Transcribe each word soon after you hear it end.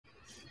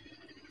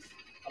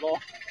Hello?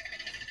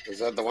 Is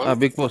that the one?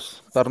 Big Boss,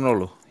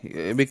 പറഞ്ഞോളൂ.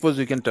 Big Boss,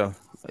 you can tell.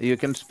 You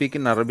can speak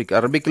in Arabic.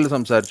 Arabicil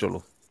സംസാരിച്ചോളൂ.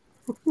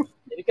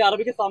 എനിക്ക്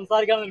അറബിക്ക്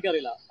സംസാരിക്കാനൊന്നും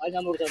എനിക്കറിയില്ല. അത്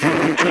ഞാൻ നോക്കാം.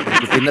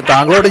 പിന്നെ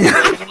താങ്കളോട്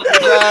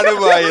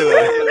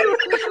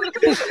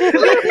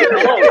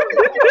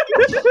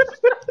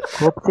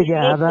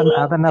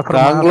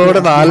താങ്കളോട്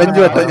 4-5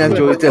 വട്ടം ഞാൻ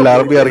ചോദിച്ചല്ല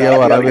അറബി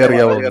അറിയാവോ.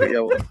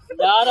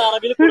 ഞാൻ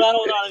അറബിയിൽ ഖുർആൻ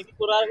ഓതുന്നതാണ്. എനിക്ക്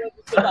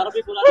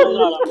അറബി ഖുർആൻ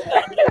ഓതുന്നതാണ്.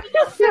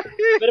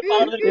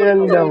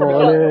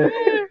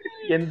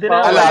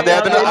 അല്ല,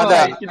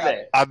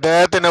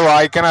 അദ്ദേഹത്തിന്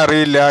വായിക്കാൻ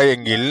അറിയില്ല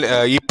എങ്കിൽ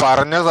ഈ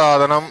പറഞ്ഞ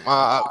സാധനം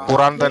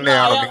ഖുറാൻ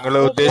തന്നെയാണോ? നിങ്ങൾ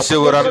ഉദ്ദേശിച്ച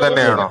ഖുറാൻ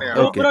തന്നെയാണോ?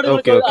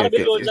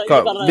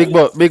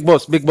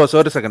 ബിഗ് ബോസ്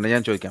ഒരു സെക്കൻഡ്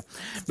ഞാൻ ചോദിക്കാം.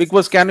 Big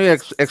boss, can you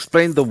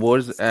explain the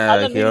words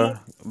here?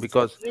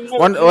 Because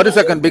one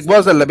second, Big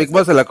Boss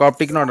alla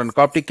Coptic not, and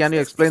Coptic, can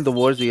you explain the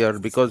words here,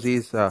 because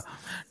he's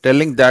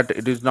telling that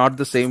it is not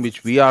the same which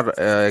we are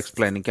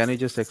explaining. Can you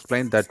just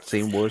explain that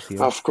same words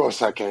here? Of course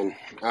I can.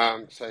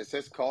 So it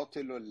says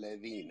قاتلوا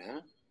الذين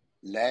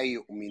لا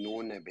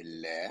يؤمنون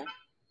بالله.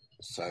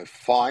 So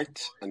fight,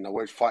 and the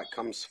word fight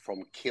comes from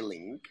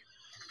killing.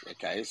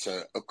 Okay, so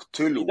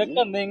اقتلوا.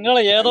 ഇതൊക്കെ നിങ്ങൾ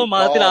ഏതോ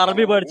മതത്തിൽ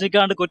അറബി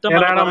പഠിച്ചിക്കാണ്ട് കുറ്റം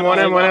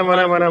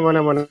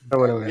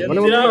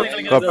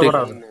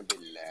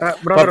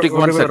Coptic,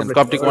 one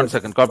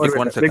second.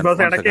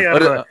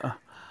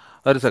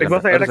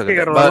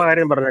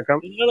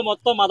 നിങ്ങൾ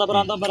മൊത്തം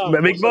മതഭ്രാന്തന്മാരാണ്.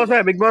 Big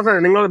boss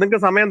നിങ്ങൾക്ക്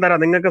സമയം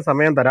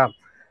തരാം.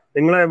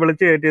 നിങ്ങളെ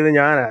വിളിച്ചു കയറ്റിയത്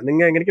ഞാനാ.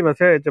 എനിക്ക്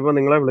മെസ്സേജ് അയച്ചപ്പോൾ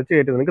നിങ്ങളെ വിളിച്ചു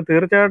കയറ്റിയത് നിങ്ങൾക്ക്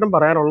തീർച്ചയായിട്ടും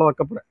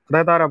പറയാനുള്ളതൊക്കെ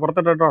അദ്ദേഹത്തെ ആരാ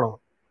പുറത്തിട്ടാണോ?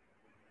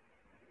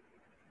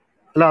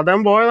 അല്ല,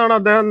 അദ്ദേഹം പോയതാണോ?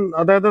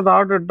 അദ്ദേഹത്തെ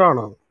താഴോട്ട്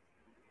ഇട്ടാണോ?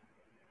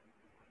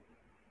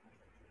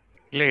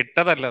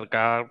 ഇട്ടതല്ല,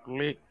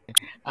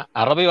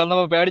 അറബി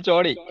വന്നപ്പോ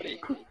പേടിച്ചോടി.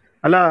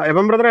 അല്ല,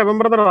 എബൻ ബ്രദർ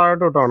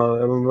താഴോട്ട് വിട്ടാണോ?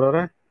 എബൻ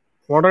ബ്രദറെ,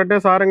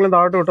 മോഡറേറ്റേഴ്സ് ആരെങ്കിലും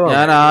താഴോട്ട് വിട്ടോ?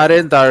 ഞാൻ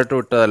ആരെയും താഴോട്ട്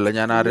വിട്ടതല്ല.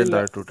 ഞാൻ ആരെയും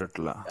താഴോട്ട്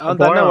വിട്ടിട്ടില്ല.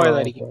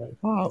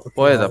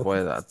 പോയതാ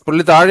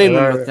പുള്ളി താഴെ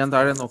ഇല്ലല്ലോ. ഞാൻ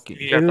താഴെ നോക്കി.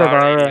 ഇല്ല,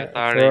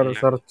 താഴെ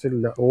സെർച്ച്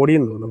ഇല്ല,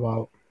 ഓടിയെന്ന് തോന്നുന്നു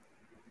പാവം.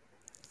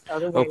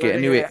 Okay,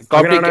 anyway,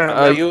 Coptic,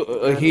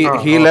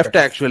 he left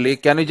actually.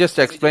 Can you just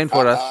explain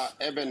for us?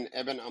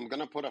 Eben, I'm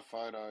gonna put a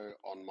photo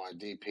on my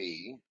DP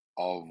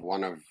of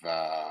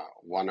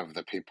one of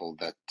the people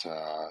that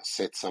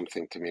said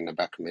something to me in the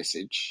back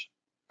message.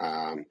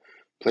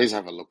 Please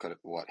have a look at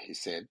what he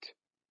said.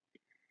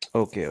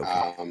 Okay.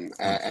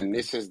 And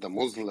this is the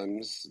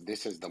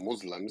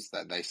Muslims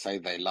that they say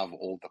they love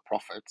all the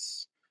prophets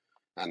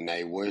and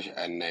they worship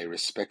and they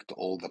respect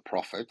all the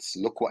prophets.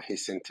 Look what he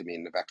sent to me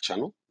in the back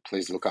channel.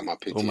 Please look at my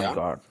PTR. Oh my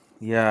God.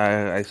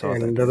 Yeah, I saw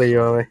that.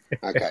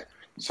 Okay.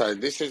 So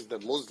this is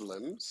the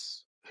Muslims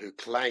who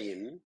claim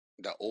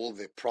that all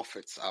the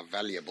prophets are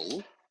valuable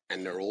and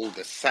they're all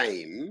the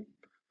same.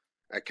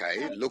 Okay,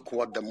 look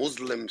what the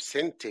Muslim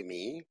sent to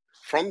me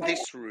from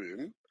this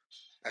room.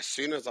 As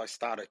soon as I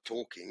started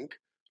talking,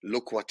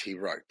 look what he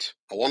wrote.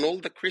 I want all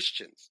the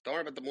Christians, don't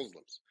worry about the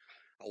Muslims.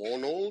 I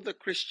want all the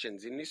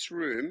Christians in this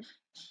room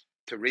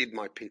to read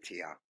my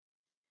PTR.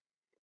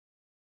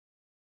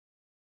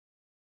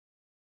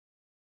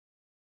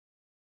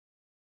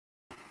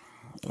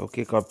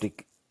 Okay, Coptic.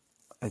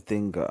 I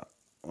think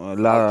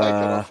I'll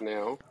take it off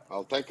now.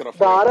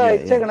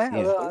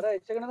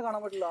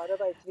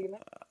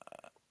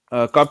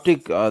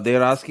 Coptic, they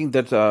are asking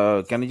that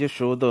can you just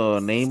show the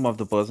name of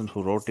the person who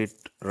wrote it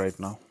right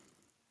now?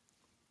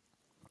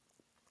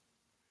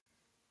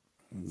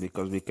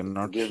 Because we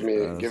cannot. Give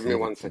me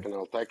 1 second.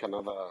 I'll take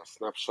another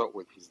snapshot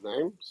with his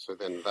name, so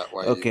then that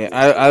way. Okay,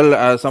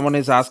 I'll someone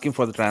is asking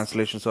for the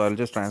translation, so I'll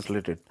just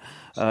translate it.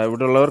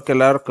 ഇവിടെ ഉള്ളവർക്ക്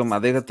എല്ലാവർക്കും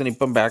അദ്ദേഹത്തിന്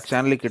ഇപ്പം back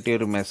ചാനലിൽ കിട്ടിയ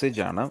ഒരു message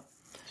ആണ്.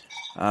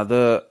 അത്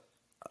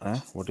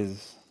what is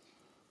this?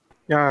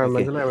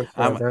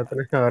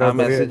 ആ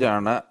മെസ്സേജ്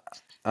ആണ്.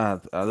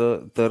 അത്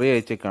തെറി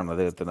അയച്ചേക്കാണ്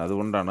അദ്ദേഹത്തിന്.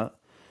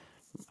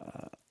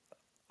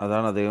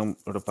 അതാണ് അദ്ദേഹം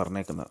ഇവിടെ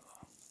പറഞ്ഞേക്കുന്നത്.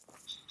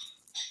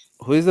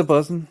 Who is the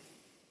person?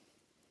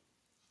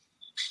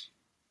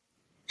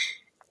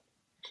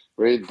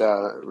 Read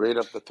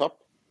up the top.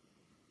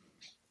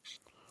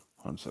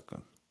 1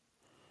 second.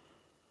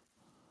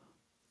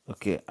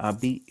 Okay,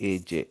 Abi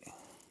AJ.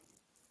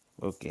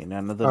 Okay,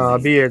 another name.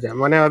 Abi AJ.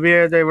 മോനെ Abi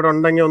AJ ഇവിടെ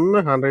ഉണ്ടെങ്കിൽ ഒന്ന്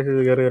ഹാൻഡ് റൈസ്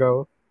ചെയ്ത് കയറി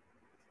വരാവോ?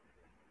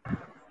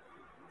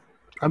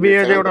 Abi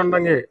AJ ഇവിടെ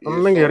ഉണ്ടെങ്കിൽ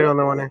ഒന്നും കയറി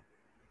വന്ന മോനെ.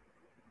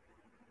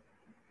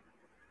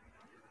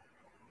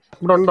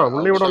 ഇവിടെ ഉണ്ടോ?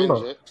 പുള്ളി ഇവിടെ ഉണ്ടോ?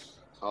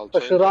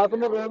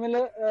 ഷിറാഫിന്റെ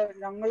റൂമില്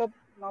ഞങ്ങള്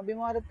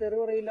നബിമാരെ തെറി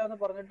പറയില്ല എന്ന്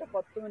പറഞ്ഞിട്ട്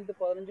 10 മിനിറ്റ്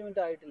 15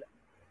 മിനിറ്റ് ആയിട്ടില്ല.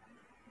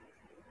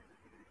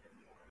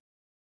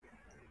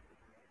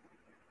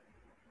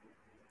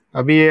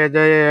 Abi AJ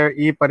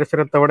ഈ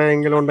പരിസരത്ത്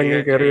എവിടെയെങ്കിലും ഉണ്ടെങ്കിൽ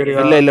കയറി വരിക.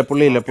 ഇല്ല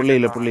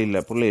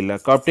പുള്ളിയില്ല.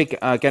 Coptic,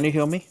 can you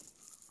hear me?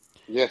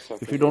 Yes.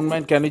 If you don't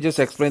mind, can you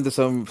just explain the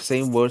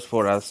same words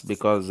for us,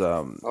 because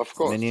of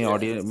course,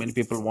 many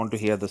people want to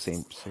hear the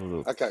same.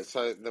 Okay, so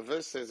the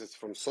verse says it's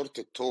from Surah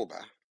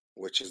At-Tawbah,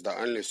 which is the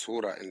only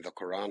surah in the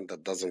Quran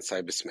that doesn't say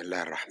Bismillah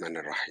ar-Rahman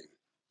ar-Rahim.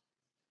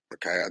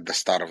 Okay, at the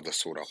start of the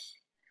surah.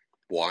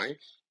 Why?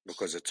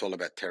 Because it's all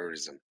about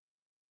terrorism.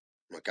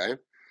 Okay,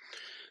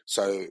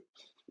 so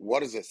what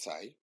does it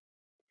say?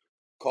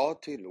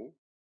 قاتلوا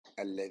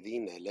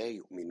الذين لا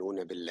يؤمنون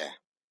بالله.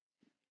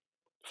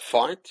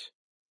 Fight,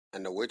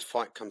 and the word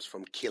fight comes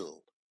from kill.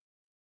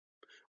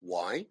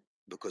 Why?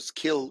 Because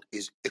kill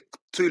is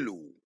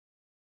اقتلوا.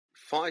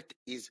 Fight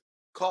is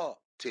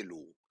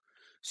قاتلوا.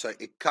 So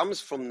it comes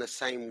from the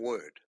same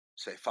word.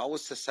 So if I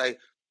was to say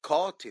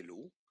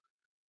قاتلوا,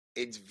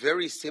 it's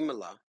very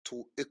similar to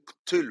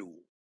اقتلوا.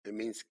 It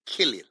means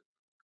kill it.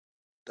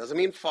 Doesn't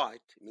mean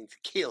fight, it means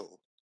kill.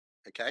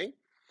 Okay?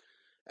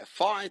 A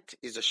fight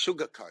is a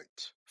sugarcoat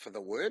for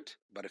the word,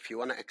 but if you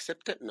want to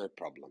accept it, no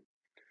problem.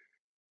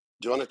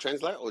 Do you want to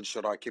translate or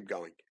should I keep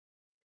going?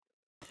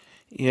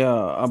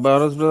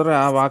 അബാറസ് brother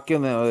ആ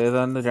വാക്യം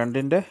ഏതാണ്ട്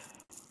രണ്ടിന്റെ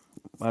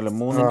അല്ല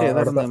മൂന്നിന്റെ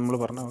ഏതായിരുന്നു അടുത്ത നമ്മൾ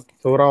പറഞ്ഞ വാക്യം?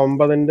 സൂറ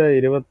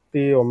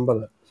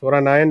 9:29. സൂറ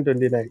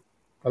 9:29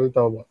 അൽ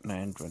തൗബ.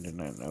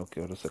 9:29. ഓക്കെ,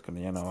 ഒരു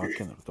സെക്കൻഡ് ഞാൻ ആ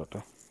വാക്യം നിർത്തോട്ടെ.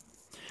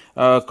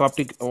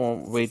 Coptic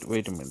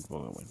wait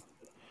minute.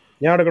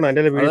 ഞാൻ എടുക്കണോ?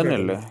 എൻ്റെ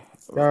അതന്നെയല്ലേ?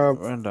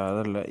 വേണ്ട,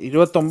 അതല്ല,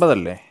 29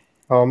 അല്ലേ?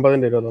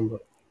 9:29.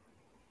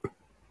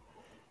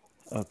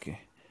 Okay.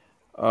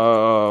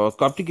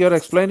 Coptic, you are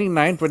explaining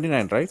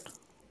 9:29, right?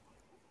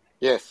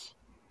 Yes.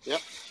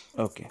 Yep.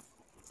 Okay.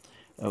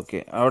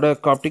 അവിടെ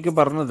കോപ്റ്റിക്ക്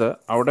പറഞ്ഞത്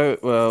അവിടെ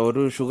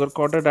ഒരു ഷുഗർ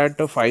കോട്ടഡ്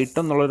ആയിട്ട് ഫൈറ്റ്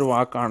എന്നുള്ളൊരു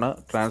വാക്കാണ്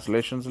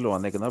ട്രാൻസ്ലേഷൻസിൽ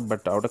വന്നേക്കുന്നത്.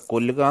 ബട്ട് അവിടെ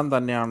കൊല്ലുക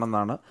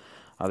തന്നെയാണെന്നാണ്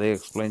അതേ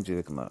എക്സ്പ്ലെയിൻ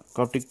ചെയ്തിരിക്കുന്നത്.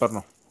 കോപ്റ്റിക്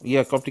പറഞ്ഞോ.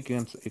 Coptic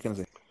you can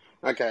say.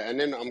 Okay, and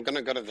then I'm going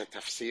to go to the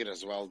tafsir as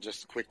well,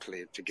 just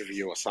quickly to give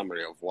you a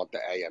summary of what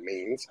the ayah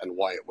means and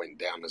why it went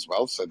down as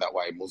well, so that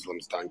way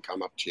Muslims don't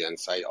come up to you and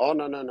say, oh,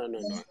 no,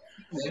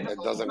 it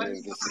doesn't mean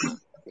this and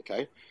that.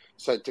 Okay,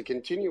 so to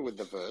continue with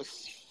the verse,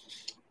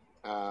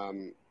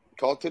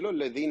 قاتلوا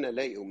الذين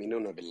لا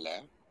يؤمنون بالله.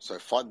 So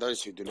fight those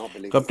who do not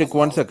believe Coptic, in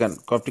Allah.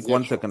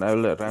 one second. I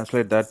will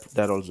translate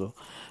that also.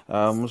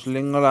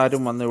 മുസ്ലിങ്ങൾ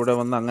ആരും വന്ന് ഇവിടെ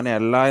വന്ന്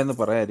അങ്ങനെയല്ല എന്ന്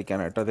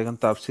പറയാതിരിക്കാനായിട്ട് അദ്ദേഹം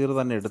തഫ്സീർ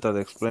തന്നെ എടുത്ത് അത്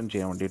എക്സ്പ്ലെയിൻ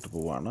ചെയ്യാൻ വേണ്ടിയിട്ട്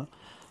പോവാണ്.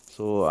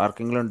 സോ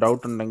ആർക്കെങ്കിലും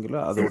ഡൗട്ട് ഉണ്ടെങ്കിൽ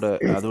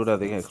അതുകൂടെ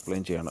അദ്ദേഹം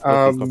എക്സ്പ്ലെയിൻ ചെയ്യണം.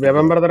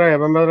 എവൻ ബ്രദറെ,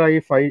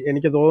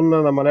 എനിക്ക്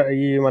തോന്നുന്നത്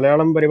ഈ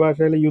മലയാളം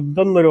പരിഭാഷയിൽ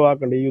യുദ്ധം എന്നൊരു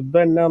വാക്കുണ്ട്. ഈ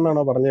യുദ്ധം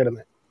എന്നാന്നാണോ പറഞ്ഞു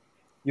തരുന്നത്?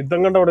 യുദ്ധം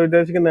കൊണ്ട് അവിടെ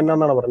ഉദ്ദേശിക്കുന്നത്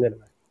എന്നാന്നാണോ പറഞ്ഞു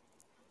തരുന്നത്?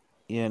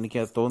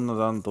 എനിക്ക്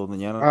തോന്നുന്നതാന്ന്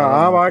തോന്നുന്നു. ഞാൻ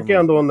ആ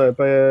വാക്യാന്ന് തോന്നുന്നത്.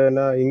 ഇപ്പൊ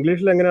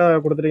ഇംഗ്ലീഷിൽ എങ്ങനെയാ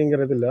കൊടുത്തിരിക്കും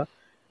അറിയത്തില്ല.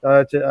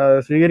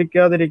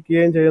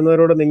 സ്വീകരിക്കാതിരിക്കുകയും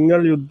ചെയ്യുന്നവരോട് നിങ്ങൾ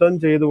യുദ്ധം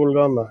ചെയ്തു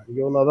കൊള്ളുക എന്നാ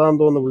എനിക്ക് തോന്നുന്നു. അതാന്ന്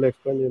തോന്നുന്നു പുള്ളി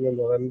എക്സ്പ്ലെയിൻ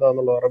ചെയ്യുന്നത്.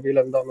 അതെന്താന്നുള്ളത്, അറബിയിൽ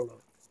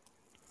എന്താന്നുള്ളത്.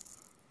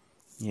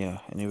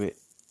 എനിവേ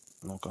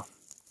നോക്കാം.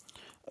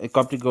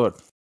 Coptic, God.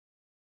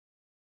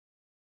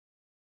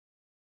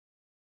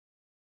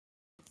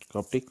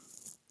 Coptic?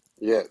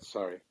 Yeah,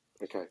 sorry.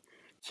 Okay.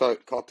 So,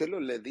 قاتلوا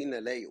الذين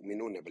لا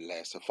يؤمنون بالله.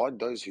 So, fight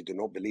those who do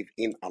not believe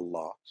in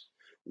Allah.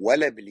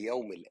 ولا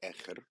باليوم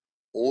الآخر,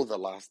 or the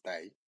last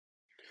day.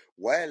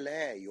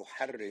 ولا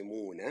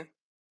يحرمون,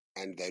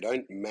 and they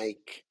don't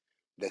make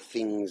the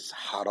things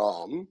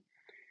haram.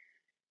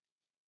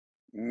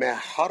 ما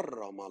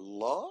حرم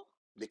الله.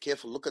 Be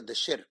careful, look at the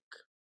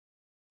shirk.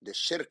 The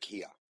shirk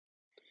here.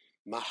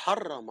 ما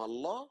حرم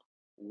الله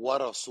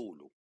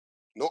ورسوله.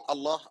 Not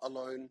Allah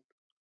alone.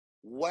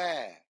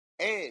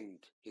 And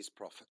his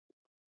prophet.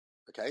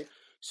 Okay,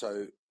 so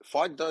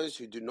fight those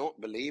who do not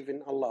believe in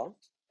Allah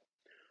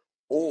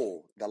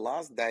or the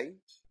last day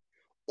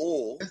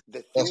or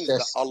the things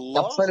that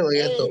Allah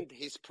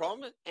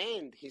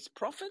and his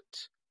prophet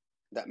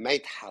that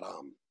made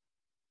haram.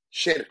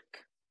 Shirk.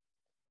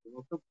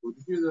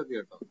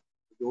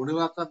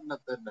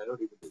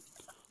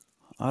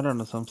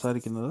 ആരാണ്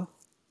സംസാരിക്കുന്നത്?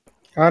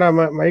 ആരാ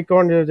mic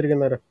on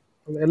ചെയ്തിരിക്കുന്നവര്?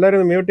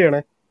 എല്ലാരും mute ചെയ്യണേ.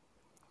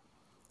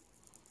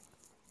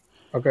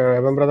 Okay,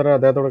 എവൻ brother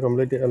അദ്ദേഹത്തോട്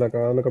complete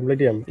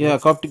ചെയ്യാം.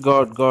 Coptic,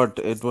 God,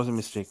 it was a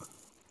mistake.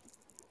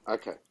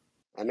 Okay,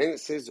 and then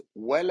it says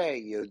وَلَا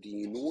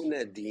يَدِينُونَ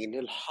دِينَ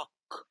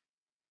الْحَقِّ,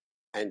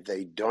 and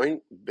they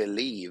don't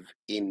believe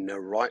in the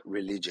right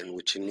religion,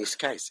 which in this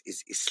case is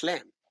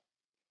Islam.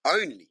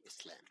 Only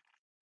Islam.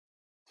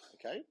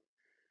 Okay,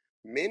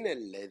 مِنَ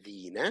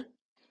الَّذِينَ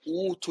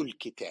أُوتُوا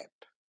الْكِتَابِ,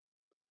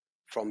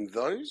 from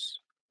those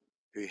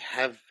who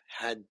have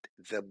had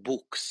the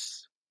books,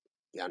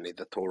 yani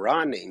the Torah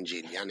and the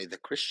Injil, yani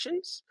the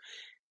Christians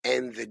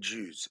and the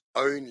Jews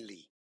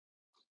only.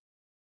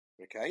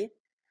 Okay,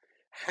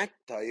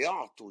 حتى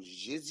يعطوا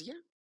الجزية,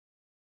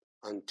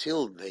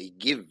 until they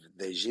give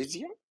the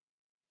jizya,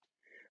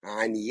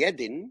 عن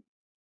يد,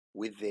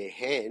 with their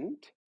hand,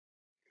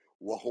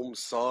 وهم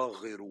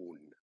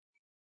صاغرون,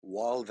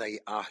 while they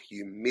are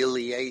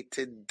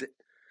humiliated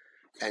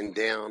and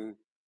down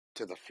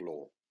to the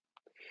floor.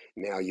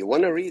 Now you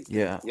want to read?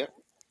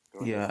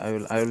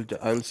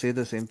 I will say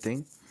the same thing.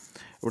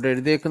 ഇവിടെ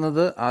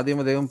എഴുതിയേക്കുന്നത്, ആദ്യം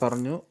അദ്ദേഹം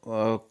പറഞ്ഞു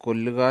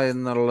കൊല്ലുക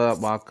എന്നുള്ള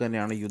വാക്ക്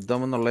തന്നെയാണ്, യുദ്ധം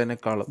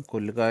എന്നുള്ളതിനേക്കാളും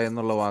കൊല്ലുക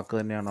എന്നുള്ള വാക്ക്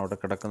തന്നെയാണ് അവിടെ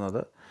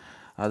കിടക്കുന്നത്.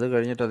 അത്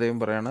കഴിഞ്ഞിട്ട് അദ്ദേഹം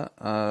പറയാണ്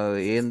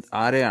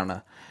ആരെയാണ്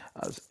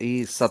ഈ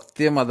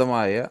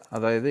സത്യമതമായ,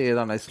 അതായത്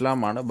ഏതാണ്,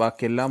 ഇസ്ലാമാണ്,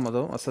 ബാക്കി എല്ലാ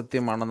മതവും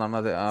അസത്യമാണെന്നാണ്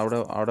അത്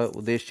അവിടെ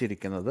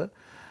ഉദ്ദേശിച്ചിരിക്കുന്നത്.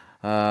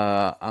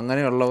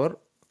 അങ്ങനെയുള്ളവർ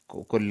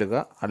കൊല്ലുക,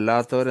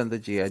 അല്ലാത്തവരെന്ത്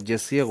ചെയ്യുക?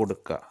 ജസിയ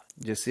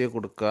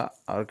കൊടുക്കുക.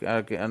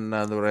 അവർക്ക് എന്താ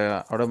പറയുക,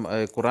 അവിടെ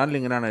ഖുറാനിൽ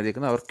ഇങ്ങനെയാണ്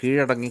എഴുതിയിരിക്കുന്നത്, അവർ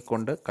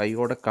കീഴടങ്ങിക്കൊണ്ട്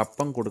കൈയോടെ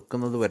കപ്പം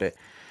കൊടുക്കുന്നത് വരെ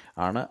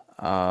ആണ്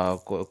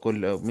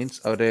മീൻസ്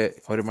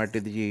അവരുമായിട്ട്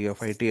ഇത് ചെയ്യുക,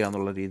 ഫൈറ്റ് ചെയ്യുക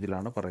എന്നുള്ള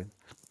രീതിയിലാണ് പറയുന്നത്.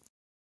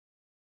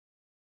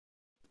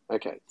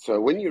 Okay, so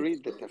when you read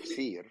the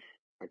tafsir,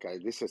 okay,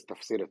 this is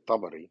tafsir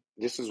al-Tabari,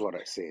 this is what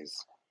it says.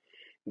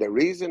 The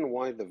reason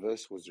why the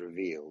verse was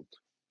revealed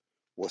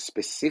was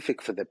specific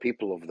for the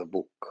people of the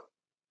book.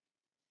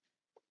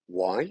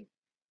 Why?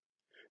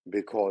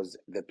 Because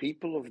the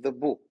people of the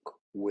book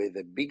were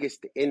the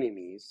biggest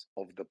enemies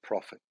of the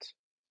Prophet.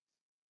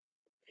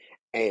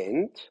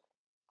 And,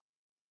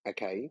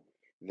 okay,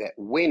 that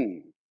when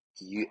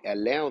you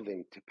allow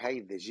them to pay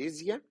the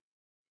jizya,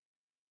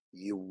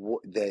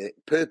 the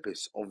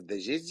purpose of the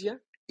jizya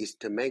is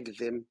to make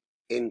them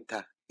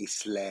enter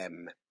Islam.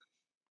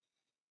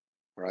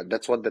 Right?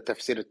 That's what the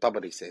Tafsir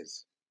al-Tabari says.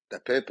 The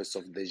purpose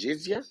of the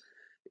jizya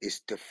is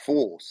to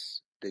force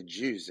the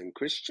Jews and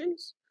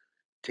Christians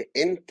to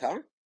enter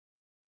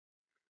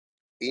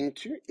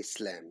into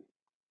Islam.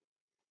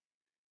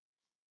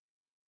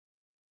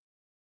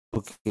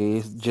 Okay,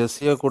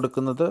 ജസിയ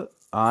കൊടുക്കുന്നത്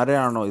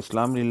ആരെയാണോ,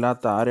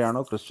 ഇസ്ലാമിലില്ലാത്ത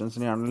ആരെയാണോ,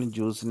 ക്രിസ്ത്യൻസിനെ ആണെങ്കിലും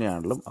ജ്യൂസിനെ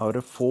ആണെങ്കിലും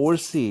അവരെ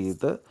force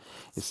ചെയ്ത്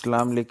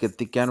ഇസ്ലാമിലേക്ക്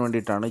എത്തിക്കാൻ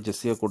വേണ്ടിയിട്ടാണ്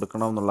ജസിയ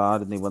കൊടുക്കണം എന്നുള്ള ആ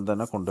ഒരു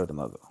നിബന്ധന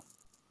കൊണ്ടുവരുന്നത്.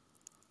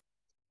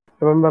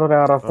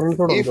 റെഫറൻസ്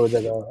കൂടെ ഒന്ന് If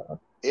ചോദിച്ചേക്കാം.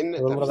 in the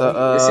ഇവൻ tafsir,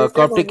 brother,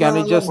 Coptic can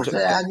you just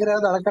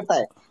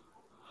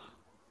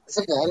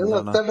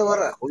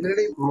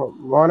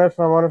മോനേഷ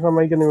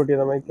മൈക്കൊന്ന് mute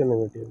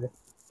ചെയ്തേ.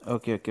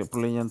 ഓക്കെ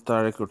പുള്ളി ഞാൻ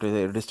താഴേക്ക് വിട്ടു,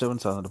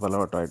 ഡിസ്റ്റർബൻസ് ആകുന്നുണ്ട്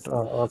പലവട്ടമായിട്ട്.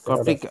 Okay,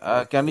 Coptic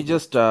can you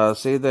just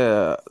say the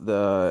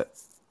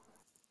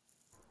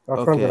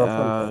okay.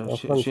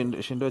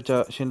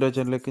 Shindo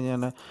ചാനലിലേക്ക്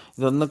ഞാൻ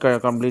ഇതൊന്ന്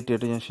കംപ്ലീറ്റ്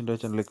ചെയ്തിട്ട് ഞാൻ ഷിൻഡോ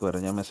ചാനലിലേക്ക്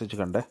വരാം, ഞാൻ മെസ്സേജ്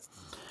കണ്ടേ.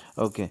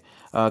 Okay.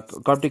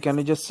 Kopti, can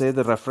you just say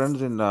the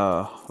reference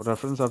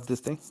of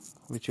this thing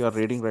which you are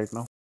reading right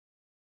now?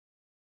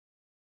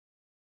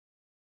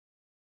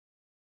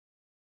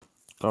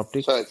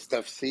 Kopti? so it's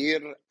Tafsir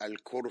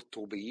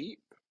al-Qurtubi,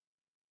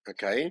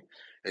 okay?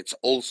 It's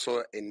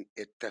also in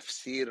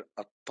Tafsir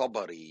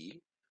al-Tabari,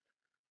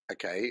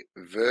 okay?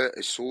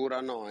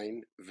 Surah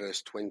 9,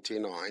 verse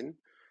 29.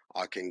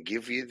 I can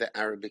give you the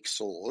Arabic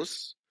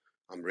source.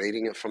 I'm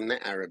reading it from the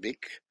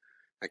Arabic,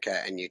 okay?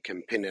 And you can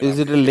pin it Is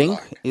up it if a you link?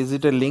 like.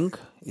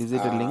 Is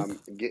it a link?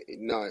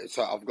 No, so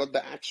I've got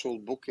the actual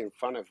book in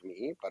front of me,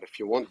 but if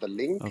you want the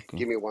link, Okay.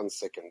 give me 1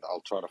 second.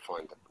 I'll try to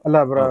find it. അല്ല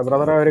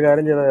ബ്രദറെ ഒരു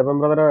കാര്യം ചെയ്ത Eben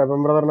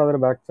ബ്രദറിന് അതിന്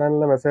back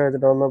ചാനലിൽ message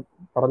അയച്ചിട്ട് ഒന്ന്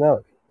പറഞ്ഞാൽ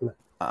മതി.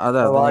 അതെ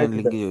ഞാൻ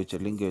ലിങ്ക്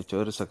ചോദിച്ചു.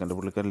 ഒരു സെക്കൻഡ്,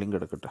 പുള്ളിക്കാരൻ ലിങ്ക്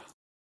എടുക്കട്ടെ.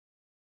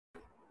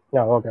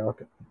 ഓക്കെ.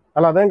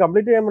 അല്ല അദ്ദേഹം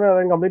കംപ്ലീറ്റ് ചെയ്യാൻ പറയാം,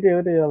 അദ്ദേഹം കംപ്ലീറ്റ്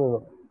ചെയ്തിട്ട്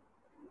ചെയ്യാമെന്ന്.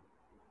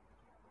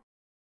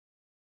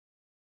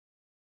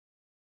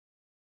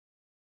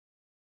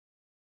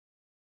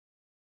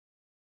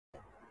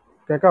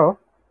 കേക്കാവോ?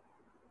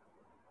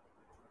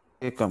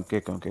 കേൾക്കാം.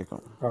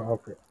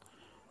 ഓക്കെ.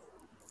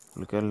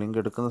 പുള്ളിക്കാരൻ ലിങ്ക്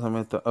എടുക്കുന്ന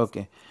സമയത്ത്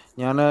ഓക്കെ,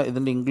 ഞാൻ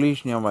ഇതിൻ്റെ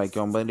ഇംഗ്ലീഷ് ഞാൻ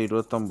വായിക്കാം.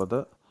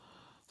 9:29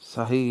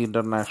 സഹി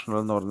ഇൻ്റർനാഷണൽ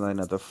എന്ന്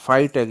പറയുന്നതിനകത്ത്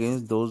fight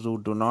against those who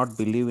do not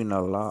believe in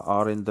Allah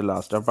or in the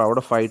last. അപ്പോൾ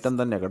അവിടെ ഫൈറ്റൻ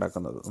തന്നെയാണ്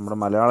കിടക്കുന്നത്, നമ്മുടെ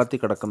മലയാളത്തിൽ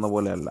കിടക്കുന്ന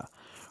പോലെയല്ല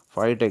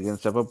ഫൈറ്റ്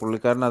അഗെയിൻസ്റ്റ്. അപ്പോൾ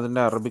പുള്ളിക്കാരൻ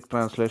അതിൻ്റെ അറബിക്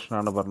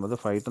ട്രാൻസ്ലേഷനാണ് പറഞ്ഞത്,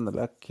 ഫൈറ്റ്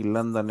എന്നല്ല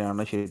കില്ലൻ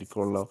തന്നെയാണ്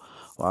ശരിക്കുള്ള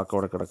വാക്ക്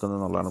അവിടെ കിടക്കുന്നത്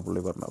എന്നുള്ളതാണ്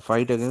പുള്ളി പറഞ്ഞത്.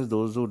 Fight against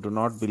those who do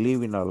not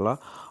believe in Allah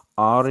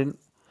or in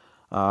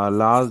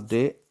last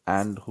day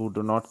and who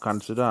do not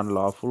consider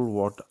unlawful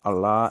what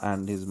Allah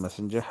and His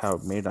Messenger have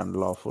made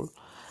unlawful,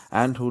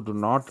 and who do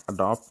not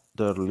adopt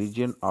the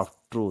religion of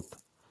truth,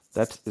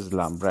 that's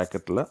Islam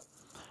bracketla,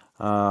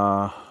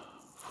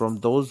 from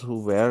those who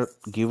were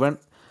given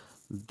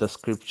the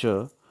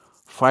scripture,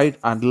 fight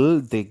until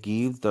they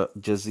give the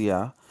jizya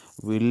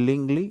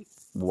willingly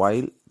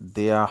while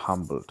they are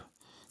humbled.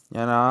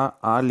 ഞാൻ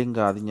ആ link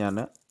ആദ്യം ഞാൻ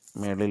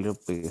മേളിൽ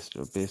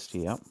paste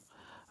ചെയ്യാം,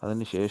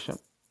 അതിനുശേഷം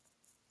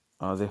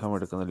അദ്ദേഹം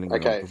എടുക്കുന്ന link.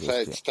 Okay, so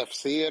it's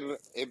Tafsir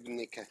Ibn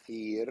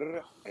Kathir,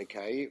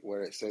 okay,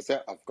 where it says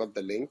that. I've got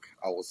the link.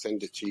 I will send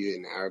it to you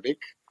in Arabic,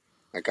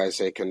 okay,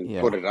 so you can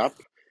put it up.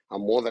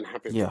 I'm more than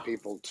happy for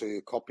people to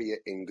copy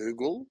it in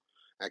Google,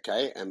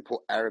 okay, and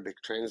put Arabic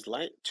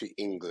translate to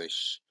English.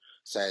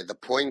 So the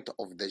point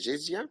of the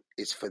jizya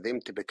is for them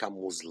to become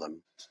Muslim.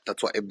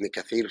 That's what Ibn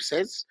Kathir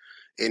says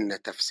in the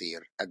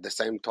Tafsir. At the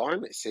same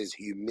time, it says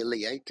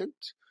humiliated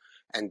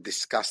and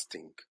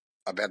disgusting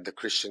about the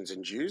Christians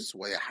and Jews,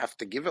 where you have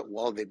to give it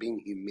while they're being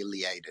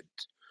humiliated.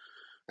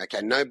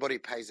 Okay, nobody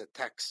pays a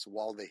tax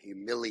while they're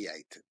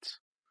humiliated.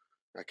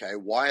 Okay,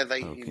 why are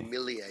they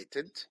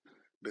humiliated?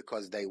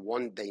 Because they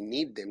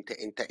need them to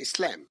enter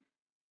Islam.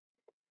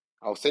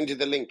 I'll send you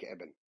the link,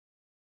 Eben.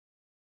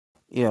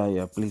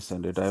 Yeah, please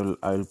send it. I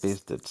will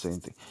paste that same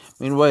thing.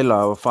 Meanwhile,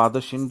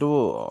 Father Shindu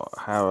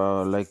have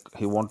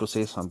he want to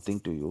say something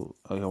to you.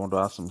 I want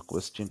to ask some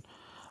question.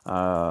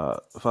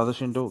 Father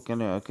Shindu, can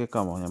you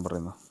കേൾക്കാമോ ഞാൻ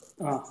പറയുന്നത്?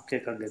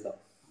 കേൾക്കാം.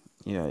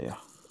 Yeah.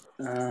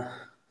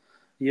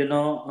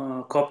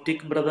 Coptic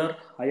brother,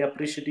 I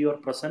appreciate your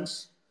presence,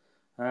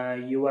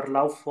 your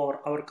love for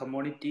our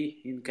community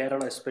in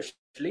Kerala,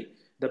 especially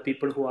the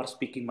people who are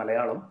speaking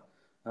Malayalam.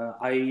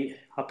 I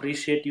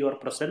appreciate your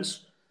presence.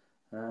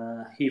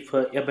 If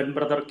Eben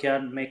brother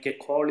can make a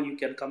call, you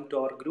can come to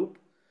our group.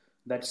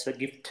 That's a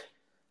gift,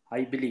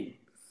 I believe.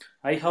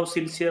 I have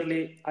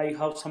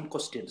some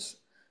questions.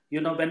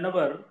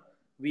 Whenever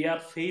we are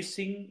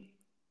facing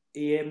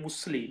a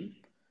Muslim,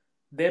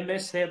 they may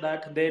say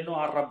that they know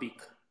Arabic.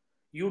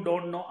 You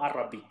don't know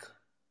Arabic.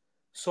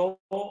 So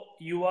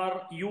you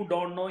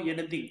don't know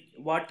anything.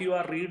 What you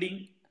are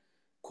reading,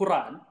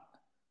 Quran,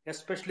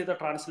 especially the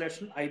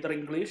translation, either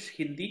English,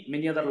 Hindi,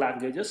 many other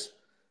languages,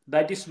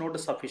 that is not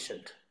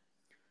sufficient.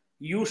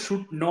 You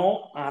should know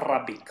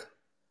Arabic.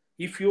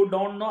 If you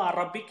don't know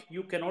Arabic,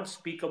 you cannot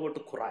speak about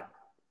the Quran.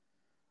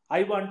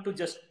 I want to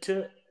just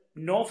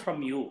know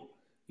from you.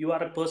 You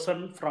are a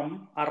person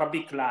from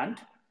Arabic land.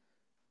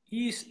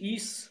 Is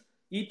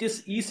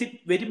it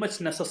very much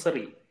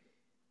necessary?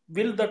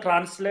 Will the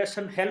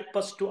translation help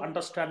us to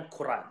understand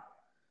Quran?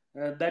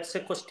 That's a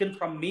question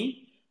from me.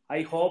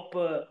 I hope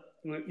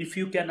if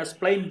you can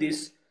explain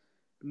this,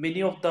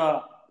 many of the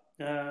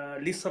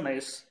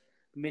listeners,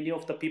 many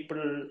of the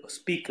people,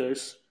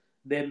 speakers,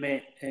 they may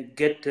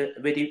get a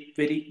very,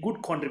 very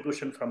good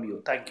contribution from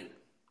you. Thank you.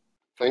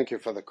 Thank you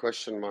for the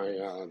question, my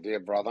dear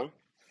brother.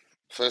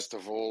 First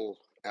of all,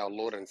 our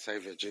Lord and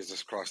Savior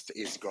Jesus Christ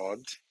is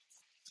God,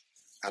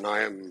 and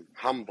I am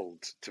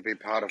humbled to be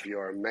part of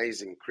your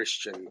amazing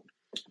Christian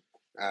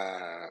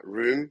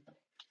room.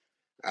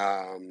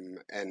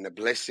 And the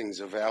blessings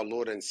of our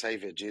Lord and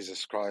Savior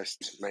Jesus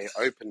Christ may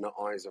open the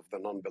eyes of the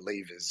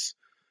non-believers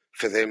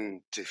for them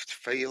to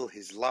feel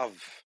his love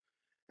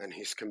and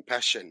his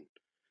compassion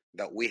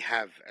that we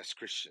have as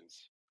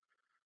Christians.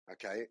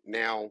 Okay,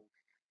 now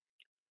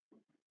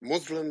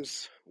Muslims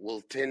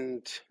will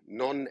tend,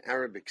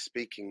 non-Arabic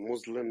speaking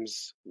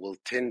Muslims will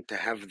tend to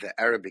have the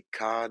Arabic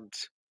card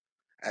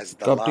as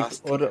the Coptic,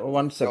 last. or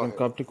 1 Go second, ahead.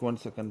 Coptic 1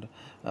 second.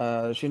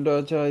 Shindo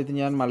അച്ഛാ, ഇത്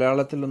ഞാൻ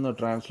മലയാളത്തിൽ ഒന്ന്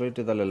translate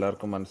ചെയ്താൽ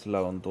എല്ലാവർക്കും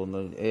മനസ്സിലാവും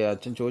തോന്നുന്നു.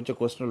 അച്ഛൻ ചോദിച്ച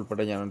ക്വസ്റ്റൻ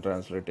ഉൾപ്പെടെ ഞാൻ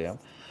ട്രാൻസ്ലേറ്റ് ചെയ്യാം.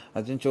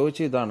 അച്ഛൻ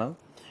ചോദിച്ച ഇതാണ്,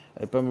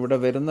 ഇപ്പം ഇവിടെ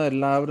വരുന്ന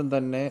എല്ലാവരും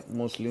തന്നെ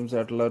മുസ്ലിംസ്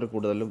ആയിട്ടുള്ളവർ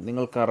കൂടുതലും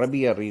നിങ്ങൾക്ക്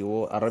അറബി അറിയുമോ,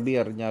 അറബി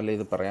അറിഞ്ഞാലേ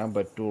ഇത് പറയാൻ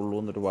പറ്റുള്ളൂ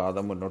എന്നൊരു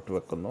വാദം മുന്നോട്ട്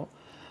വെക്കുന്നു.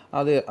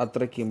 അത്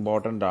അത്രയ്ക്ക്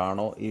ഇമ്പോർട്ടൻ്റ്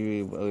ആണോ ഈ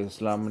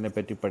ഇസ്ലാമിനെ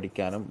പറ്റി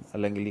പഠിക്കാനും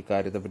അല്ലെങ്കിൽ ഈ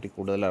കാര്യത്തെപ്പറ്റി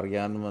കൂടുതൽ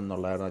അറിയാനും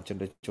എന്നുള്ളതാണ്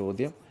അച്ഛൻ്റെ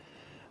ചോദ്യം.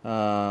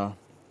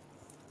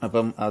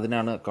 അപ്പം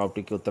അതിനാണ്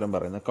കോപ്റ്റിക്ക് ഉത്തരം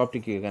പറയുന്നത്.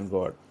 Coptic, you can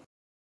go.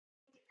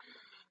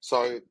 So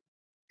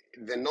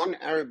the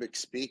non-Arabic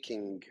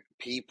speaking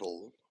people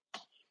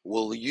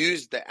will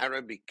use the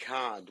Arabic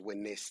card when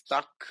they're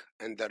stuck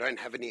and they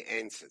don't have any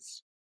answers.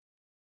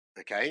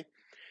 Okay,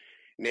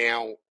 now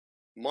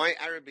my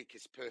Arabic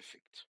is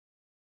perfect.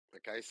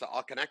 Okay, so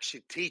I can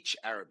actually teach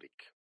Arabic.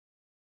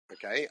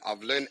 Okay,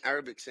 I've learned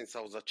Arabic since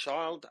I was a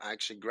child. I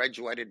actually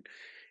graduated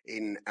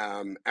in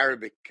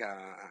Arabic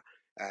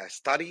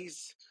studies,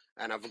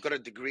 and I've got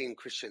a degree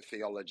in Christian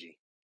theology.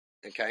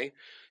 Okay,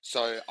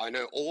 so I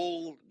know all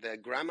the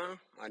grammar,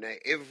 I know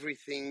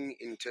everything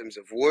in terms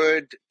of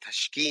word,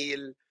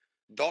 tashkil,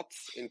 dots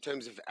in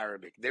terms of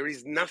Arabic. There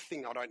is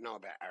nothing I don't know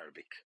about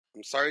Arabic.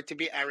 I'm sorry to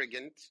be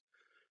arrogant,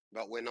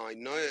 but when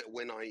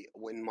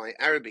my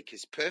Arabic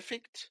is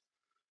perfect,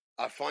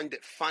 I find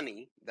it funny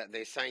that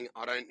they're saying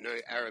I don't know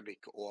Arabic,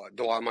 or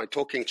am I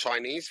talking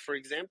Chinese, for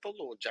example,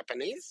 or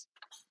Japanese?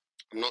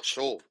 I'm not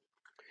sure.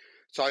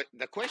 So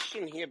the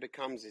question here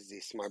becomes is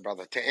this, my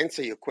brother, to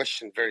answer your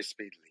question very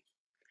speedily.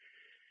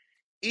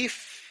 If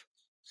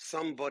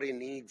somebody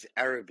needs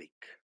Arabic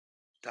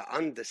to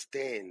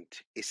understand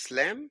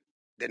Islam,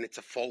 then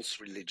it's a false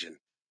religion.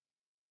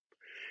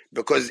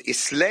 Because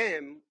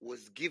Islam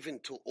was given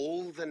to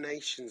all the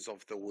nations of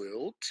the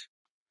world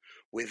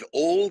with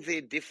all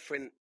their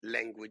different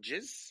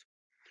languages,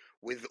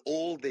 with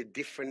all their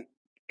different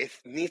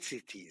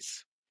ethnicities.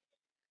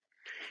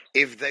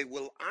 If they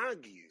will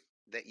argue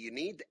that you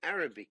need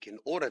Arabic in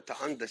order to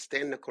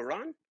understand the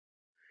Quran,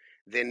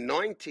 then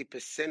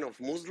 90% of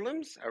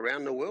Muslims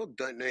around the world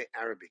don't know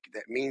Arabic.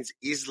 That means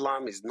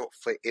Islam is not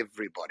for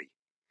everybody.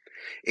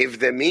 If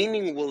the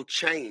meaning will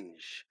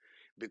change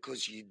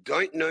because you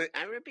don't know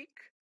Arabic,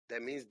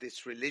 that means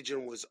this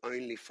religion was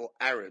only for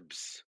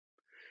Arabs.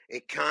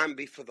 It can't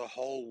be for the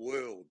whole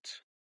world.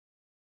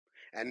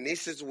 And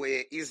this is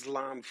where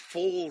Islam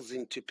falls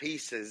into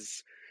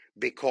pieces,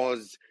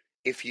 because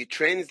if you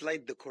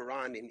translate the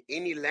Quran in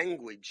any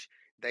language,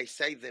 they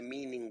say the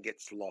meaning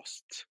gets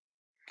lost.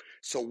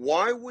 So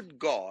why would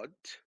God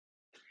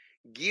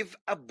give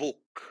a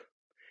book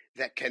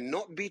that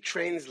cannot be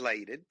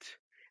translated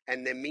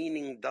and the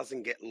meaning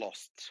doesn't get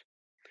lost?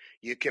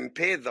 You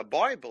compare the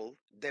Bible,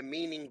 the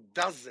meaning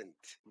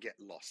doesn't get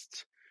lost.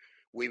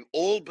 We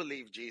all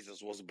believe Jesus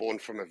was born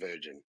from a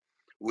virgin.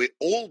 We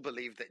all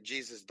believe that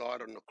Jesus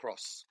died on the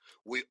cross.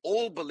 We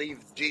all believe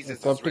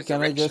Jesus' Coptic, can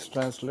I resurrection. Just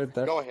translate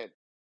that? Go ahead.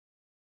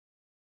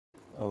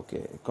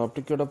 Okay,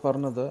 കോപ്റ്റിക്കോടെ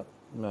പറഞ്ഞത്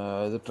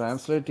ഇത്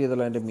translate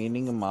ചെയ്താൽ അതിൻ്റെ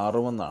meaning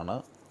മാറുമെന്നാണ്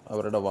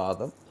അവരുടെ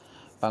വാദം.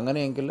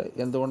 അങ്ങനെയെങ്കിൽ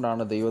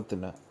എന്തുകൊണ്ടാണ്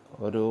ദൈവത്തിന്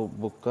ഒരു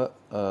ബുക്ക്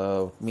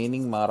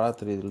മീനിങ്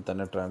മാറാത്ത രീതിയിൽ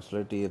തന്നെ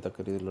ട്രാൻസ്ലേറ്റ്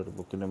ചെയ്യത്തക്ക രീതിയിലൊരു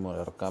ബുക്കിന്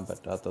ഇറക്കാൻ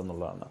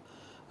പറ്റാത്തതെന്നുള്ളതാണ്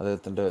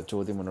അദ്ദേഹത്തിൻ്റെ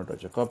ചോദ്യം മുന്നോട്ട്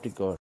വെച്ചത്.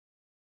 കോപ്റ്റിക്കോ.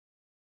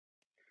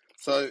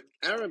 So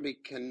Arabic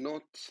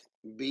cannot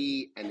be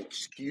an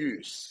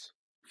excuse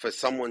for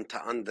someone to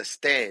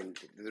understand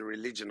the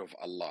religion of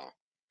Allah.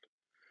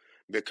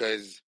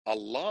 because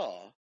Allah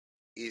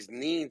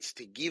needs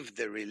to give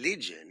the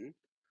religion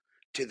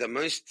to the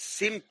most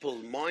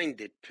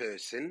simple-minded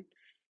person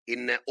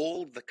in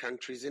all the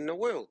countries in the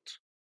world.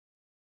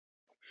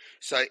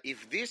 So if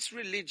this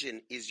religion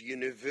is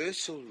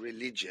universal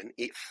religion,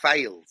 it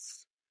fails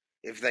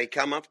if they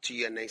come up to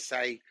you and they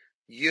say,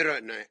 you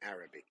don't know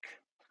Arabic.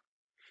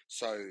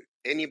 So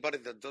anybody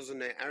that doesn't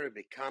know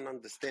Arabic can't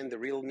understand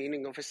the real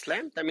meaning of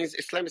Islam. That means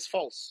Islam is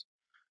false.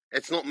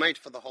 It's not made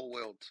for the whole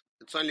world.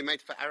 It's only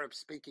made for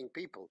Arab-speaking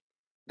people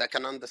that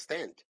can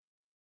understand.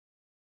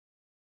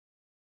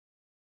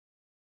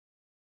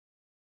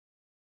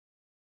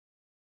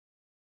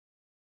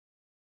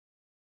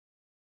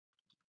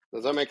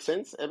 Does that make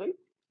sense, Evan?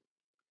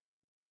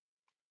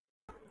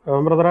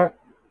 ബ്രദറെ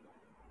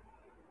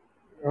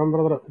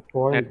ബ്രദറെ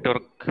പോയി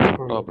network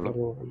problem.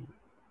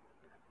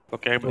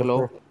 Okay Hello.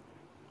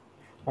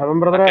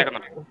 ബ്രദറെ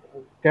കേൾക്കുന്നുണ്ട്.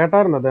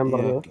 കേട്ടായിരുന്നു അദ്ദേഹം Yeah.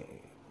 പറഞ്ഞത്.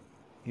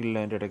 ഇല്ല,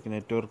 എൻ്റെ ഇടയ്ക്ക്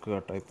നെറ്റ്വർക്ക്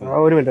കട്ടായി പോയി.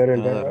 ഒരു മിനിറ്റ് ഞാൻ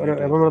അത്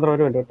ഇറങ്ങിയിട്ട് എപ്പം ബ്രദർ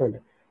ഒരു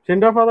മിനിറ്റ്.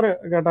 ഷിൻഡോ ഫാദർ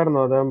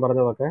കേട്ടായിരുന്നോ അദ്ദേഹം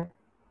പറഞ്ഞതൊക്കെ?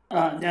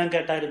 ഞാൻ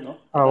കേട്ടായിരുന്നു.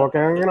 ഓക്കെ,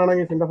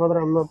 അങ്ങനെയാണെങ്കിൽ ഷിൻഡോ ഫാദർ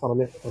ഒന്ന്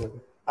പറഞ്ഞു.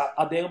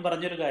 അദ്ദേഹം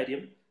പറഞ്ഞൊരു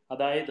കാര്യം,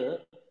 അതായത്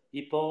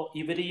ഇപ്പോ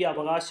ഇവർ ഈ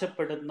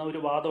അവകാശപ്പെടുന്ന ഒരു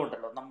വാദം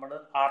ഉണ്ടല്ലോ, നമ്മൾ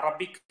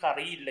അറബിക്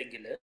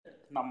അറിയില്ലെങ്കിൽ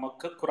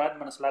നമുക്ക് ഖുറാൻ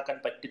മനസ്സിലാക്കാൻ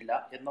പറ്റില്ല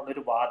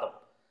എന്നുള്ളൊരു വാദം.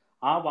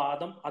 ആ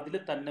വാദം അതിൽ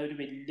തന്നെ ഒരു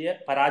വലിയ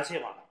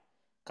പരാജയമാണ്.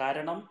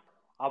 കാരണം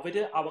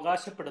അവര്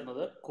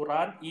അവകാശപ്പെടുന്നത്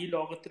ഖുറാൻ ഈ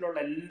ലോകത്തിലുള്ള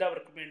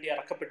എല്ലാവർക്കും വേണ്ടി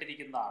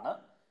ഇറക്കപ്പെട്ടിരിക്കുന്നതാണ്,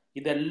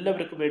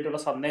 ഇതെല്ലാവർക്കും വേണ്ടിയുള്ള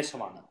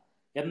സന്ദേശമാണ്.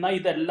 എന്നാൽ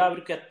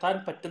ഇതെല്ലാവർക്കും എത്താൻ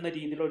പറ്റുന്ന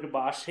രീതിയിലുള്ള ഒരു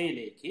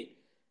ഭാഷയിലേക്ക്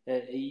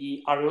ഈ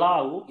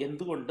അള്ളാഹു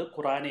എന്തുകൊണ്ട്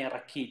ഖുറാനെ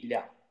ഇറക്കിയില്ല?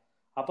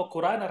 അപ്പൊ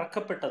ഖുറാൻ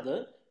ഇറക്കപ്പെട്ടത്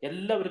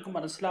എല്ലാവർക്കും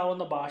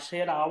മനസ്സിലാവുന്ന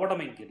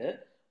ഭാഷയിലാവണമെങ്കിൽ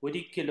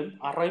ഒരിക്കലും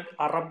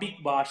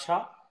അറബിക് ഭാഷ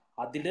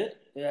അതില്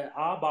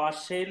ആ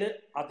ഭാഷയിൽ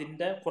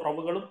അതിൻ്റെ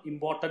കുറവുകളും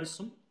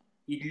ഇമ്പോർട്ടൻസും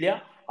ഇല്ല.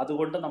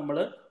 അതുകൊണ്ട് നമ്മൾ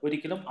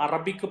ഒരിക്കലും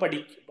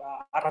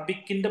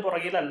അറബിക്കിന്റെ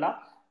പുറകിലല്ല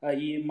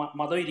ഈ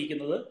മതം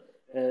ഇരിക്കുന്നത്.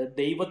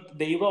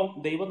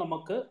 ദൈവം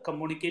നമുക്ക്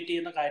കമ്മ്യൂണിക്കേറ്റ്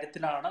ചെയ്യുന്ന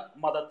കാര്യത്തിലാണ്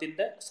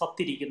മതത്തിന്റെ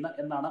സത്തിരിക്കുന്നത്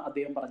എന്നാണ്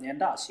അദ്ദേഹം പറഞ്ഞ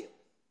എൻ്റെ ആശയം.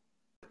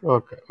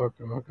 ഓക്കെ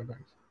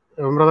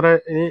ബ്രദറെ,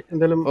 ഇനി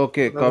എന്തെങ്കിലും?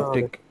 Okay,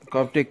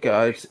 Coptic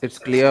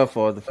it's clear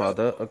for the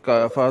father.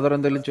 Father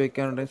എന്തെങ്കിലും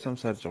ചോദിക്കാനുണ്ടെങ്കിൽ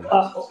സംസാരിച്ചോളൂ.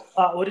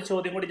 ഒരു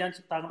ചോദ്യം കൂടി ഞാൻ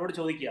താങ്കളോട്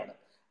ചോദിക്കുകയാണ്.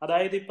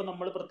 അതായത് ഇപ്പൊ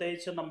നമ്മൾ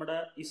പ്രത്യേകിച്ച് നമ്മുടെ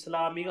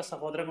ഇസ്ലാമിക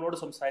സഹോദരങ്ങളോട്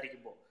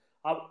സംസാരിക്കുമ്പോൾ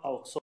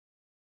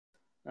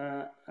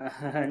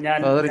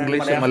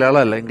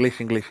മലയാളം അല്ല,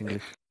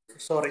 English.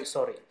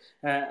 Sorry.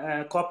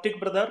 Coptic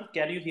brother,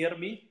 can you hear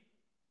me?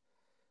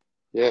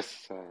 Yes,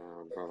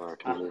 brother.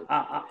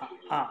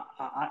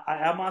 I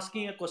am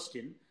asking a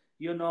question.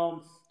 You know,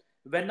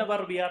 whenever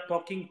we are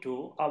talking to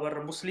our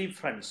Muslim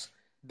friends,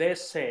 they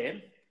say,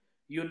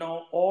 you know,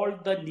 all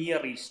the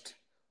Near East,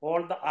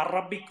 all the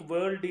Arabic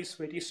world is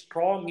very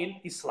strong in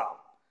Islam.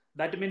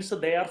 That means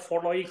they are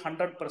following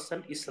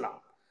 100% Islam.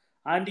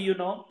 And you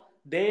know,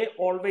 they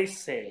always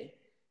say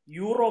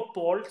Europe,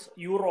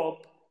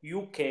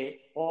 UK,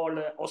 or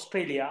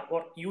Australia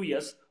or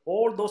US,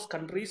 all those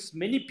countries,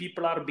 many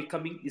people are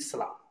becoming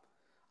Islam.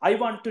 I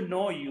want to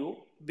know you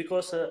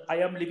because I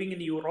am living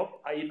in Europe.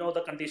 I know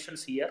the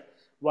conditions here.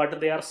 What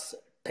they are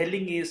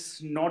telling is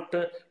not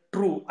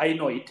true. I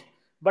know it.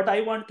 But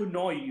I want to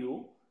know you.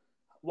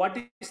 What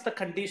is the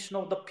condition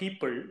of the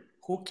people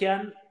who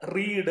can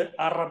read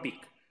Arabic,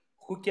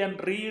 who can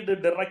read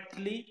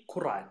directly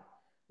Quran?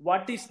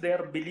 What is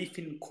their belief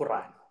in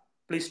Quran?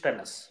 Please tell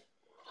us.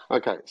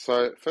 Okay, so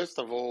first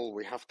of all,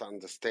 we have to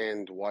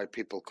understand why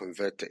people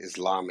convert to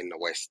Islam in the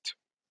West.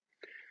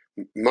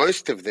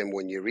 Most of them,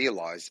 when you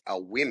realize,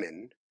 are women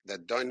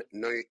that don't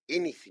know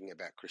anything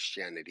about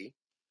Christianity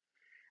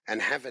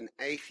and have an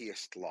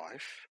atheist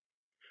life,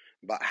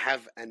 but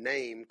have a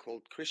name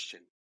called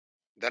Christian.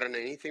 They don't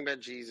know anything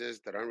about Jesus,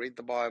 they don't read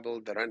the Bible,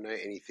 they don't know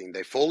anything.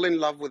 They fall in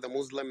love with a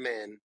Muslim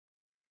man,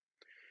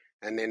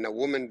 and then a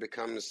woman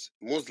becomes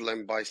Muslim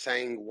by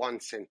saying one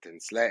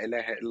sentence, La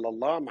ilaha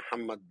illallah,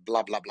 Muhammad,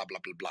 blah, blah, blah,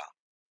 blah, blah, blah.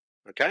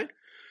 Okay?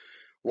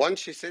 Once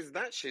she says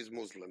that, she's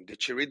Muslim. Did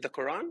she read the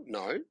Quran?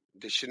 No.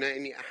 Does she know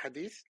any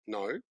ahadith?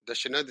 No. Does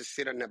she know the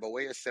Sirah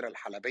Nabawiyah, Sirah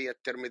Al-Halabiyah,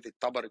 Tirmidhi,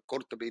 Tabari,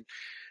 Qurtubi?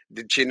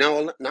 Did she know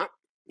all that?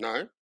 No.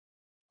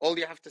 All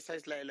you have to say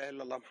is La ilaha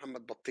illallah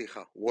Muhammad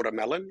Battiha,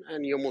 watermelon,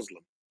 and you're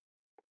Muslim.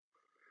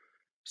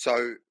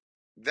 So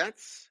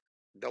that's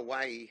the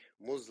way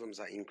Muslims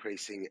are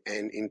increasing,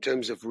 and in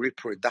terms of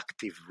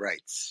reproductive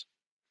rates.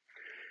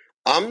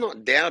 I'm not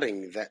doubting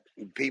that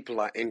people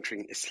are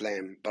entering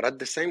Islam, but at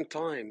the same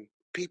time,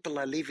 people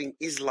are leaving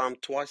Islam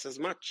twice as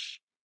much.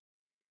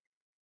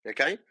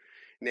 Okay?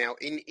 Now,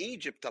 in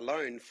Egypt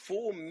alone,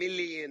 4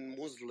 million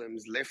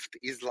Muslims left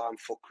Islam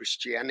for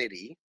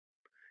Christianity,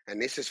 and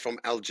this is from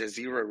Al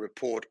Jazeera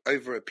report,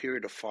 over a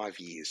period of 5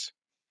 years.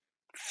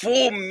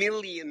 4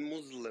 million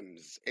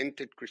Muslims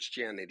entered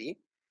Christianity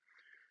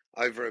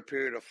over a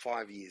period of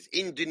 5 years.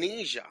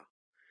 Indonesia,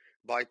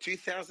 by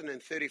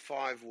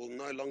 2035, will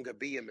no longer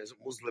be a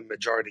Muslim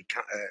majority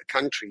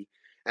country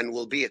and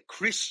will be a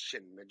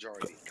Christian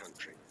majority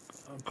country.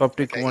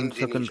 Coptic, Okay, one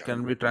Indonesia. second.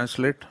 Can we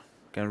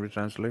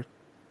translate?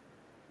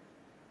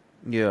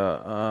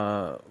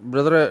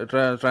 ബ്രദറെ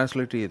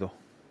translate ചെയ്തോ?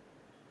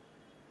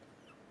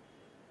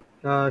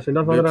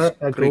 Shindo father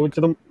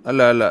ചോദിച്ചതും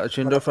അല്ല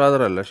Shindo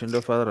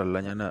father അല്ല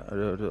ഞാൻ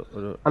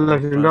അല്ല,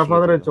 Shindo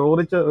father translate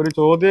ചോദിച്ച ഒരു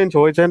ചോദ്യം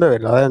ചോദിച്ചതിന്റെ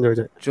പേരില്ല, അതാ ഞാൻ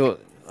ചോദിച്ചത്.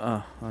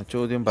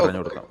 ചോദ്യം പറഞ്ഞു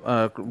കൊടുക്കാം.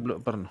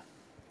 പറഞ്ഞു.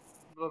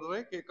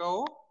 Brother,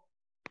 കേക്കാവോ?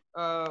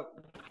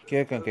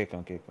 കേക്കാം.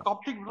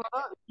 Coptic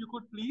brother, if you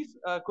could please,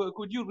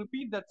 could you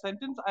repeat that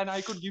sentence and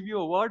I could give you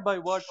a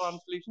word-by-word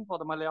translation for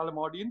the Malayalam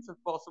audience if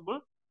possible.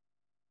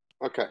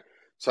 Okay,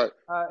 so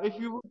if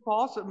you would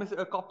pause,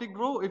 Coptic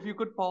bro, if you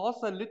could pause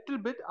a little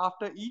bit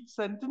after each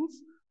sentence,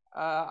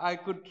 I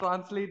could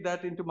translate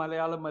that into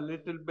Malayalam a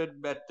little bit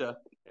better,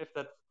 if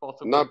that's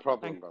possible. no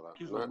problem, Thank brother.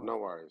 you so much. No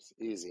worries.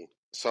 Easy.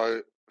 So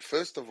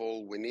first of all,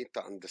 we need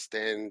to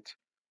understand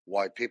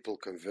why people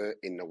convert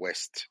in the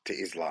West to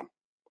Islam.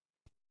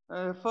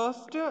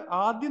 First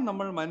ആദ്യം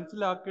നമ്മൾ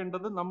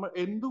മനസ്സിലാക്കേണ്ടത് നമ്മൾ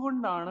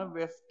എന്തുകൊണ്ടാണ്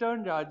western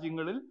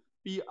രാജ്യങ്ങളിൽ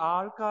ഈ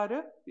ആൾക്കാര്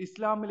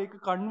ഇസ്ലാമിലേക്ക്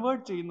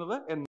convert ചെയ്യുന്നത്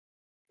എന്ന്.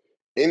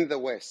 In the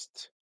West,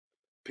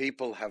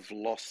 people have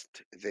lost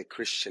their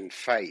Christian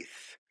faith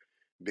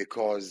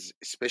because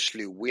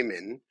especially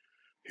women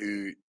who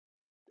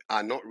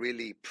are not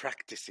really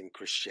practicing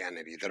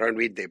Christianity. They don't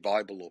read their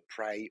Bible or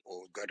pray or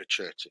go to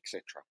church, etc.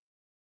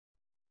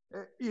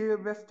 ഈ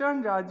western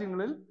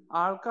രാജ്യങ്ങളിൽ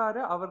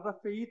ആൾക്കാര് അവരുടെ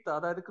faith,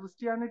 അതായത്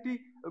Christianity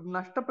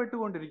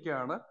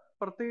നഷ്ടപ്പെട്ടുകൊണ്ടിരിക്കുകയാണ്.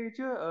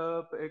 പ്രത്യേകിച്ച്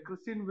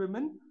Christian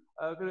women,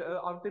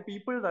 അവിടുത്തെ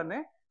people തന്നെ,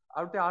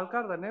 അവിടുത്തെ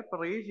ആൾക്കാർ തന്നെ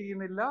പ്രേ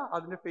ചെയ്യുന്നില്ല,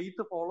 അതിന്റെ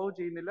ഫെയ്ത്ത് ഫോളോ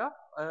ചെയ്യുന്നില്ല.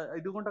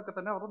 ഇതുകൊണ്ടൊക്കെ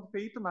തന്നെ അവരുടെ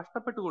faith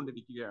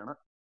നഷ്ടപ്പെട്ടുകൊണ്ടിരിക്കുകയാണ്.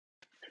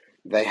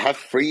 They have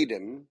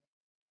freedom,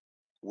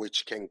 which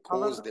can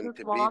cause them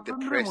to be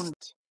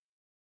depressed.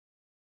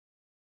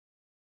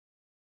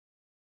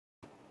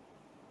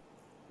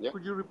 Yeah.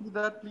 Could you repeat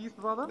that, please,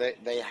 brother?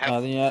 They have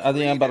അത്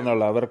ഞാൻ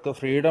പറഞ്ഞോളാം. അവർക്ക്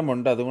ഫ്രീഡം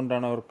ഉണ്ട്,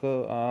 അതുകൊണ്ടാണ് അവർക്ക്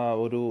ആ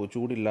ഒരു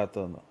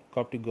ചൂടില്ലാത്തതെന്ന്.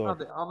 Coptic God.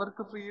 അതെ,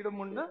 അവർക്ക് ഫ്രീഡം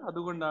ഉണ്ട്,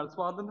 അതുകൊണ്ടാണ്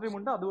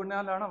സ്വാതന്ത്ര്യമുണ്ട്,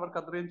 അതുകൊണ്ടാണ് അവർക്ക്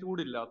അത്രയും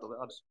ചൂടില്ലാത്തത്.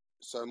 അതെ.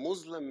 So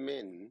Muslim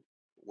men,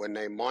 when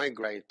they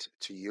migrate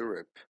to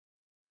Europe,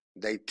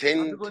 they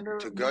tend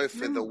to go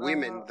for the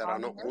women that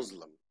are not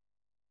Muslim.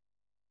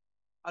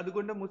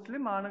 അതുകൊണ്ട്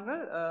മുസ്ലിം ആണുങ്ങൾ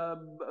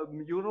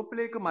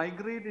യൂറോപ്പിലേക്ക്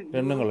മൈഗ്രേറ്റ്,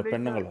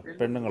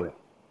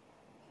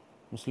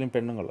 മുസ്ലിം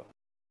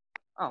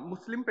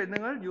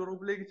പെണ്ണുങ്ങൾ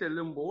യൂറോപ്പിലേക്ക്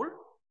ചെല്ലുമ്പോൾ,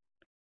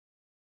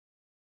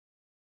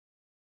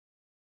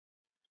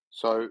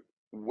 so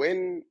when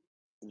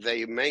they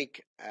make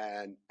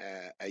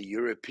a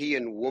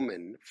European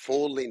woman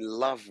fall in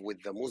love with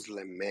the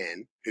Muslim man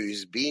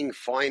who's being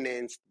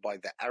financed by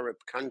the Arab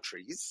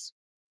countries,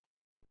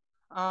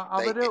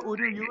 അവര്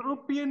ഒരു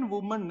European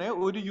വുമനെ,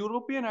 ഒരു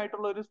European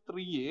ആയിട്ടുള്ള ഒരു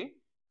സ്ത്രീയെ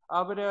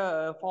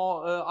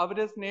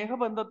അവര്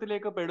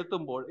സ്നേഹബന്ധത്തിലേക്ക്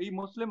പെടുത്തുമ്പോൾ, ഈ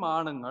മുസ്ലിം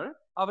ആണുങ്ങൾ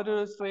അവര്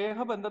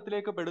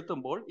സ്നേഹബന്ധത്തിലേക്ക്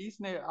പെടുത്തുമ്പോൾ ഈ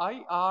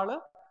ആള്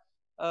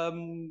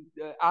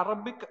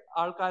അറബിക്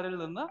ആൾക്കാരിൽ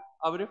നിന്ന്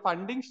അവര്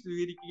ഫണ്ടിങ്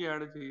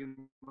സ്വീകരിക്കുകയാണ്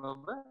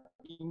ചെയ്യുന്നത്.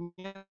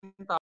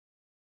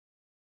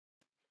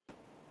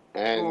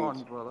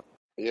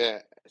 Yeah,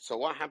 so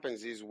what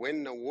happens is when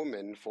a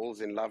woman falls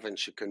in love and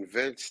she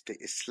converts to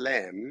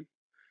Islam,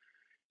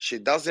 she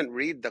doesn't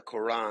read the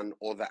Quran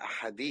or the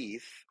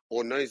Hadith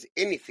or knows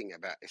anything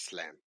about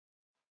Islam.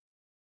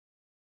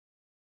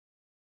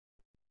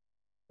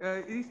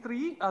 ഈ സ്ത്രീ,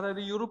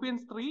 അതായത് European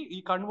സ്ത്രീ ഈ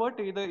convert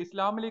ചെയ്ത്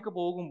ഇസ്ലാമിലേക്ക്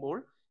പോകുമ്പോൾ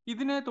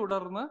ഇതിനെ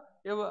തുടർന്ന്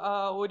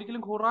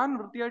ഒരിക്കലും ഖുറാൻ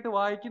വൃത്തിയായിട്ട്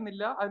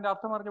വായിക്കുന്നില്ല, അതിന്റെ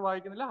അർത്ഥം അറിഞ്ഞ്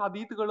വായിക്കുന്നില്ല,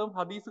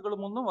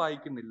 ഹദീസുകളും ഒന്നും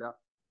വായിക്കുന്നില്ല.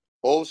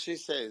 All she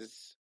says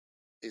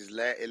is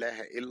La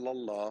ilaha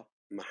illallah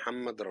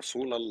Muhammad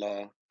Rasulullah,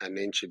 and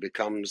then she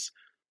becomes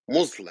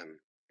Muslim.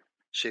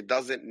 She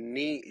doesn't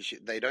need,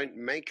 they don't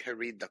make her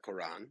read the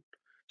Quran.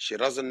 She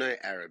doesn't know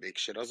Arabic.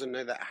 She doesn't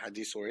know the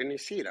Hadith or any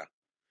Sirah.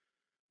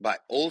 But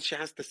all she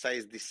has to say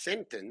is this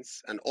sentence,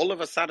 and all of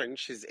a sudden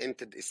she's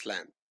entered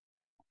Islam.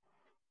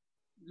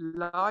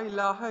 ലാ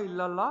ഇലാഹ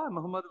ഇല്ലല്ലാ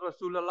മുഹമ്മദ്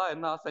റസൂലല്ലാ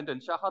എന്ന ആ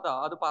sentence, Shahada,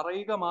 അത്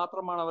പറയുക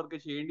മാത്രമാണ് അവർക്ക്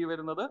ചെയ്യേണ്ടി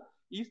വരുന്നത്.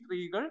 ഈ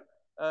സ്ത്രീകൾ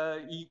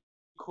ഈ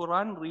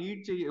ഖുറാൻ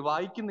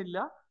വായിക്കുന്നില്ല,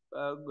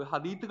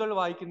 ഹദീത്തുകൾ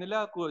വായിക്കുന്നില്ല,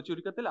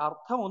 ചുരുക്കത്തിൽ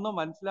അർത്ഥം ഒന്നും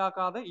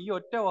മനസ്സിലാക്കാതെ ഈ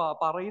ഒറ്റ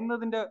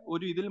പറയുന്നതിന്റെ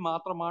ഒരു ഇതിൽ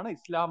മാത്രമാണ്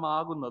ഇസ്ലാം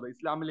ആകുന്നത്,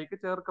 ഇസ്ലാമിലേക്ക്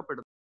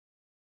ചേർക്കപ്പെടുന്നത്.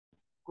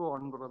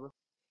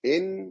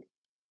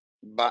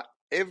 But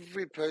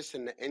every person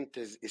that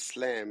enters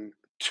Islam,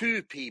 two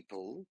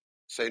people,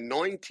 so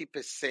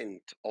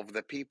 90% of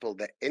the people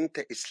that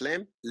enter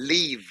Islam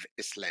leave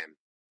Islam.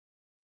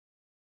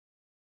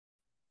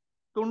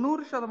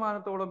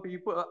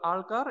 90%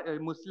 ആൾക്കാർ,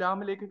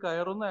 മുസ്ലിമിലേക്ക്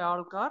കയറുന്ന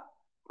ആൾക്കാർ,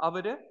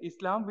 അവര്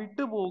ഇസ്ലാം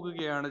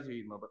വിട്ടുപോകുകയാണ്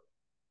ചെയ്യുന്നത്.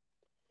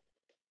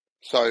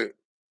 So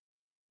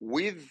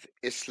with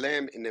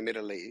Islam in the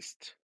Middle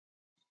East,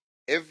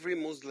 every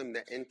Muslim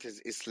that enters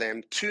Islam,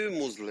 two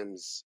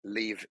Muslims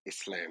leave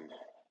Islam.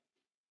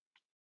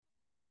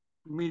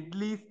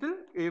 Middle ഈസ്റ്റിൽ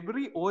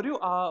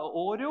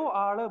ഓരോ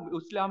ആള്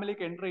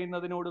ഇസ്ലാമിലേക്ക് enter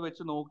ചെയ്യുന്നതിനോട്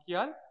വെച്ച്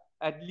നോക്കിയാൽ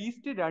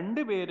അറ്റ്ലീസ്റ്റ്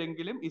 2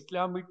 പേരെങ്കിലും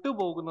ഇസ്ലാം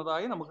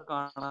വിട്ടുപോകുന്നതായി നമുക്ക്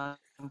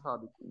കാണാൻ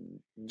സാധിക്കും.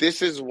 This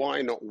is why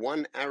not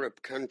one Arab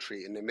country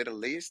in the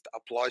Middle East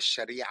applies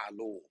Sharia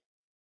law.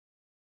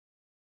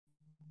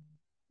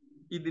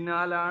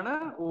 ഇതിനാലാണ്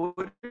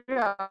ഒരു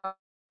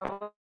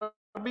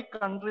അറബിക്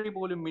കൺട്രി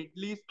പോലും,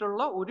 മിഡിൽ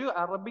ഈസ്റ്റുള്ള ഒരു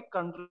അറബിക്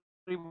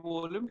കൺട്രി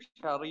പോലും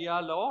ഷറിയ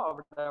ലോ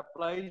അവിടെ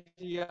അപ്ലൈ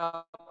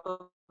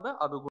ചെയ്യാത്തത്.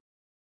 അതുകൊണ്ട്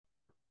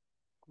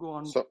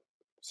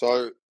So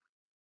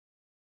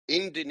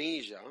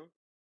Indonesia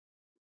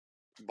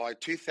by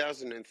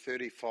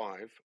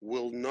 2035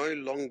 will no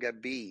longer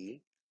be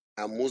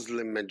a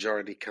Muslim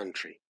majority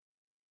country.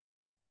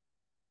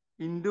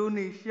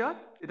 Indonesia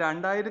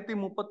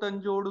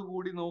 2035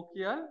 കൂടി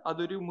നോക്കിയാൽ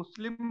അതൊരു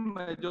മുസ്ലിം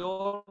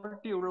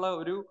മെജോറിറ്റി ഉള്ള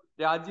ഒരു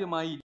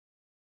രാജ്യമായി.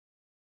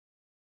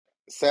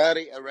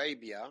 Saudi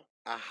Arabia,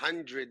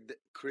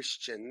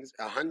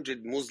 100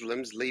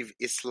 Muslims leave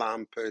Islam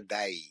per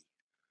day.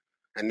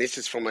 And this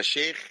is from a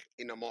sheikh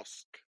in a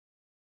mosque.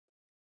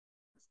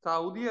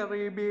 Saudi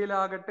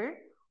അറേബ്യയിലാകട്ടെ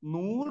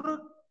 100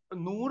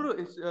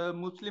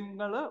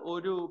 മുസ്ലിങ്ങൾ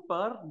ഒരു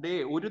പെർ ഡേ,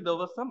 ഒരു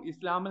ദിവസം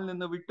ഇസ്ലാമിൽ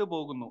നിന്ന്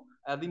വിട്ടുപോകുന്നു.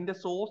 അതിന്റെ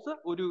സോഴ്സ്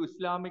ഒരു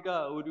ഇസ്ലാമിക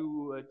ഒരു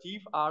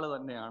ചീഫ് ആള്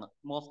തന്നെയാണ്,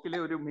 മോസ്കിലെ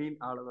ഒരു മെയിൻ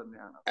ആള്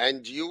തന്നെയാണ്.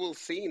 And you will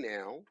see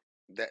now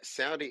that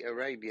Saudi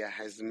Arabia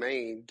has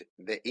made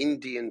the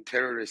Indian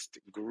terrorist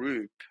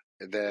group,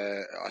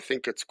 I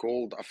think it's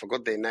called, I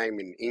forgot their name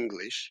in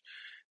English,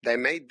 they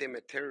made them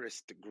a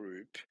terrorist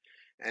group,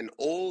 and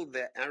all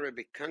the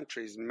Arabic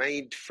countries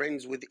made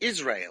friends with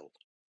Israel.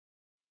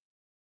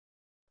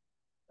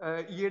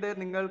 ഈയിടെ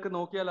നിങ്ങൾക്ക്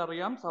നോക്കിയാൽ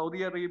അറിയാം, Saudi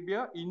Arabia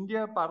India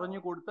പറഞ്ഞു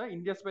കൊടുത്ത,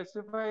 India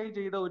specify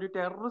ചെയ്ത ഒരു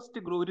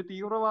terrorist group, ഒരു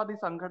തീവ്രവാദി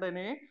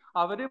സംഘടനയെ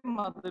അവരും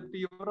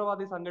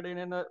തീവ്രവാദി സംഘടന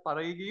എന്ന്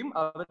പറയുകയും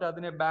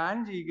അവരതിനെ ബാൻ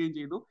ചെയ്യുകയും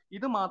ചെയ്തു.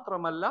 ഇത്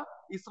മാത്രമല്ല,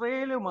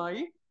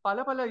 ഇസ്രയേലുമായി പല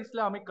പല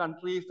ഇസ്ലാമിക്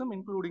കൺട്രീസും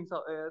ഇൻക്ലൂഡിങ്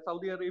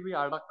സൗദി അറേബ്യ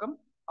അടക്കം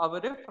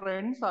അവര്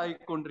ഫ്രണ്ട്സ്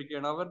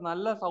ആയിക്കൊണ്ടിരിക്കുകയാണ്. അവർ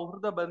നല്ല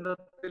സൗഹൃദ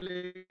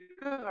ബന്ധത്തിലേക്ക്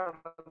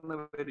കടന്നു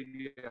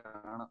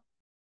വരികയാണ്.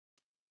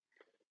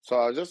 So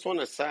I just want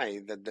to say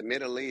that the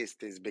Middle East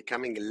is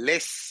becoming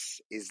less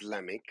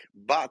Islamic,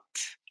 but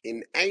in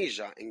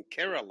Asia, in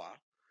Kerala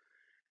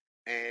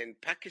and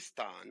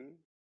Pakistan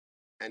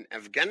and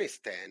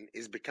Afghanistan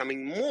is becoming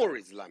more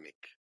Islamic.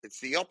 It's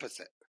the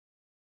opposite.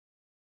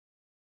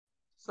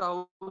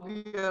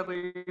 Saudi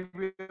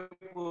Arabia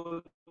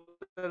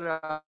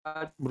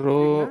bro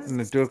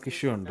network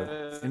issue ഉണ്ട്.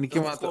 എനിക്ക്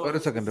മാത്രം ഒരു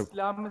second,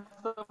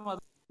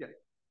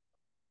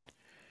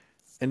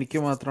 എനിക്ക്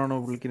മാത്രമാണോ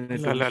വിളിക്കുന്നത്?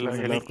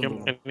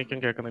 എനിക്കും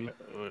കേൾക്കുന്നില്ല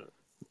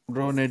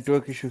bro.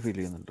 Network issue feel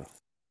ചെയ്യുന്നുണ്ടോ?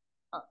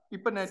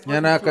 ഇപ്പൊ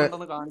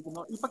നെറ്റ്വർക്ക്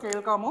കാണിക്കുന്നു. ഇപ്പൊ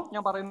കേൾക്കാമോ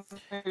ഞാൻ പറയുന്നത്?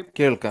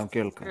 കേൾക്കാം.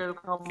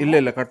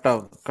 ഇല്ല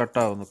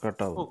കട്ടാവുന്നു.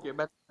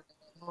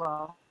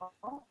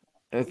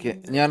 ഓക്കെ,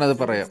 ഞാനത്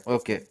പറയാം.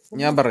 ഓക്കെ,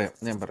 ഞാൻ പറയാം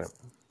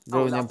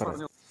ബ്രോ, ഞാൻ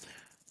പറയാം.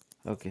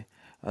 ഓക്കെ,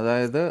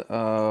 അതായത്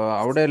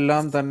അവിടെ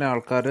എല്ലാം തന്നെ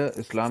ആൾക്കാർ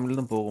ഇസ്ലാമിൽ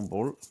നിന്ന്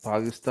പോകുമ്പോൾ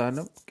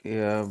പാകിസ്ഥാനും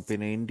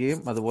പിന്നെ ഇന്ത്യയും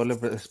അതുപോലെ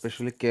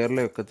എസ്പെഷ്യലി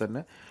കേരളയൊക്കെ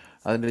തന്നെ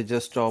അതിൻ്റെ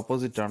ജസ്റ്റ്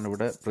ഓപ്പോസിറ്റ് ആണ്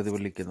ഇവിടെ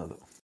പ്രതിഫലിക്കുന്നത്.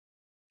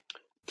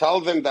 Tell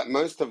them that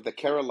most of the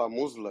Kerala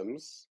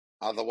Muslims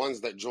are the ones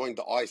that joined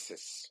the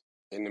ISIS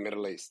in the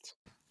Middle East.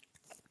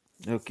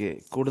 Okay,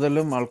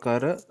 കൂടുതലും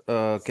ആൾക്കാർ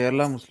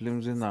കേരള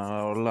മുസ്ലിംസിൽ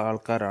നിന്നുള്ള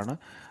ആൾക്കാരാണ്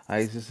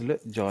ഐസിസിൽ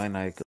ജോയിൻ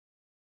ആയിരിക്കുന്നത്.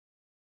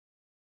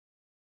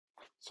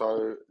 So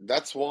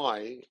that's why,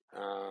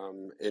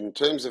 in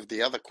terms of the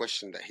other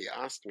question that he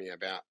asked me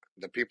about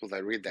the people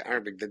that read the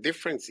Arabic, the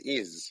difference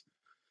is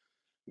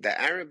the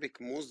Arabic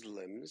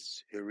Muslims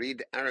who read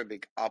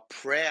Arabic are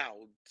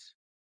proud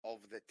of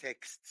the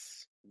texts.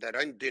 They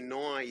don't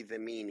deny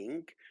the meaning.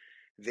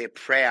 They're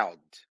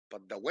proud.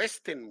 But the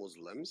Western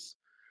Muslims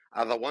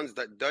are the ones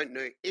that don't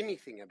know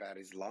anything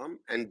about Islam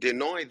and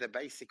deny the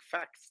basic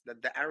facts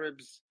that the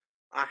Arabs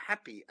are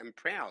happy and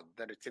proud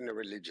that it's in a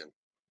religion.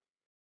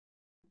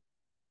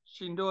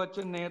 Shindo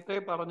അച്ഛൻ നേരത്തെ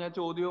പറഞ്ഞ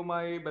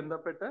ചോദ്യവുമായി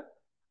ബന്ധപ്പെട്ട്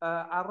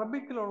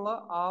അറബിക്കിലുള്ള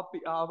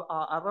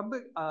Arab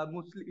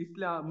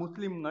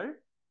മുസ്ലിങ്ങൾ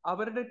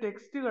അവരുടെ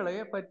ടെക്സ്റ്റുകളെ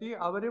പറ്റി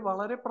അവർ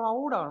വളരെ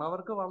പ്രൗഡാണ്.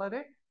 അവർക്ക്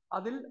വളരെ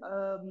അതിൽ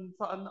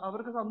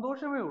അവർക്ക്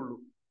സന്തോഷമേ ഉള്ളൂ.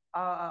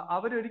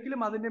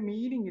 അവരൊരിക്കലും അതിന്റെ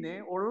മീനിങ്ങിനെ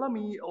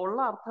ഉള്ള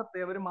അർത്ഥത്തെ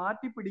അവർ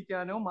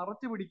മാറ്റിപ്പിടിക്കാനോ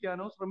മറച്ചു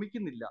പിടിക്കാനോ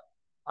ശ്രമിക്കുന്നില്ല.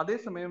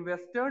 അതേസമയം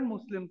വെസ്റ്റേൺ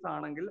മുസ്ലിംസ്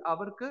ആണെങ്കിൽ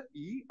അവർക്ക്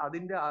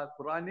അതിന്റെ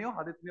ഖുറാനെയോ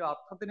അതിന്റെ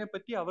അർത്ഥത്തിനെ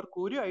പറ്റി അവർക്ക്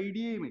ഒരു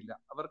ഐഡിയയും ഇല്ല,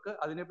 അവർക്ക്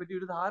അതിനെപ്പറ്റി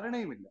ഒരു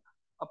ധാരണയുമില്ല.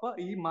 അപ്പൊ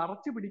ഈ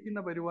മറച്ചു പിടിക്കുന്ന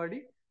പരിപാടി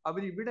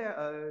അവരിവിടെ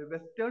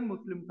വെസ്റ്റേൺ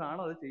മുസ്ലിംസ്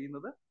ആണ് അത്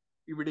ചെയ്യുന്നത്,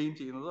 ഇവിടെയും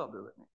ചെയ്യുന്നത് അത് തന്നെ.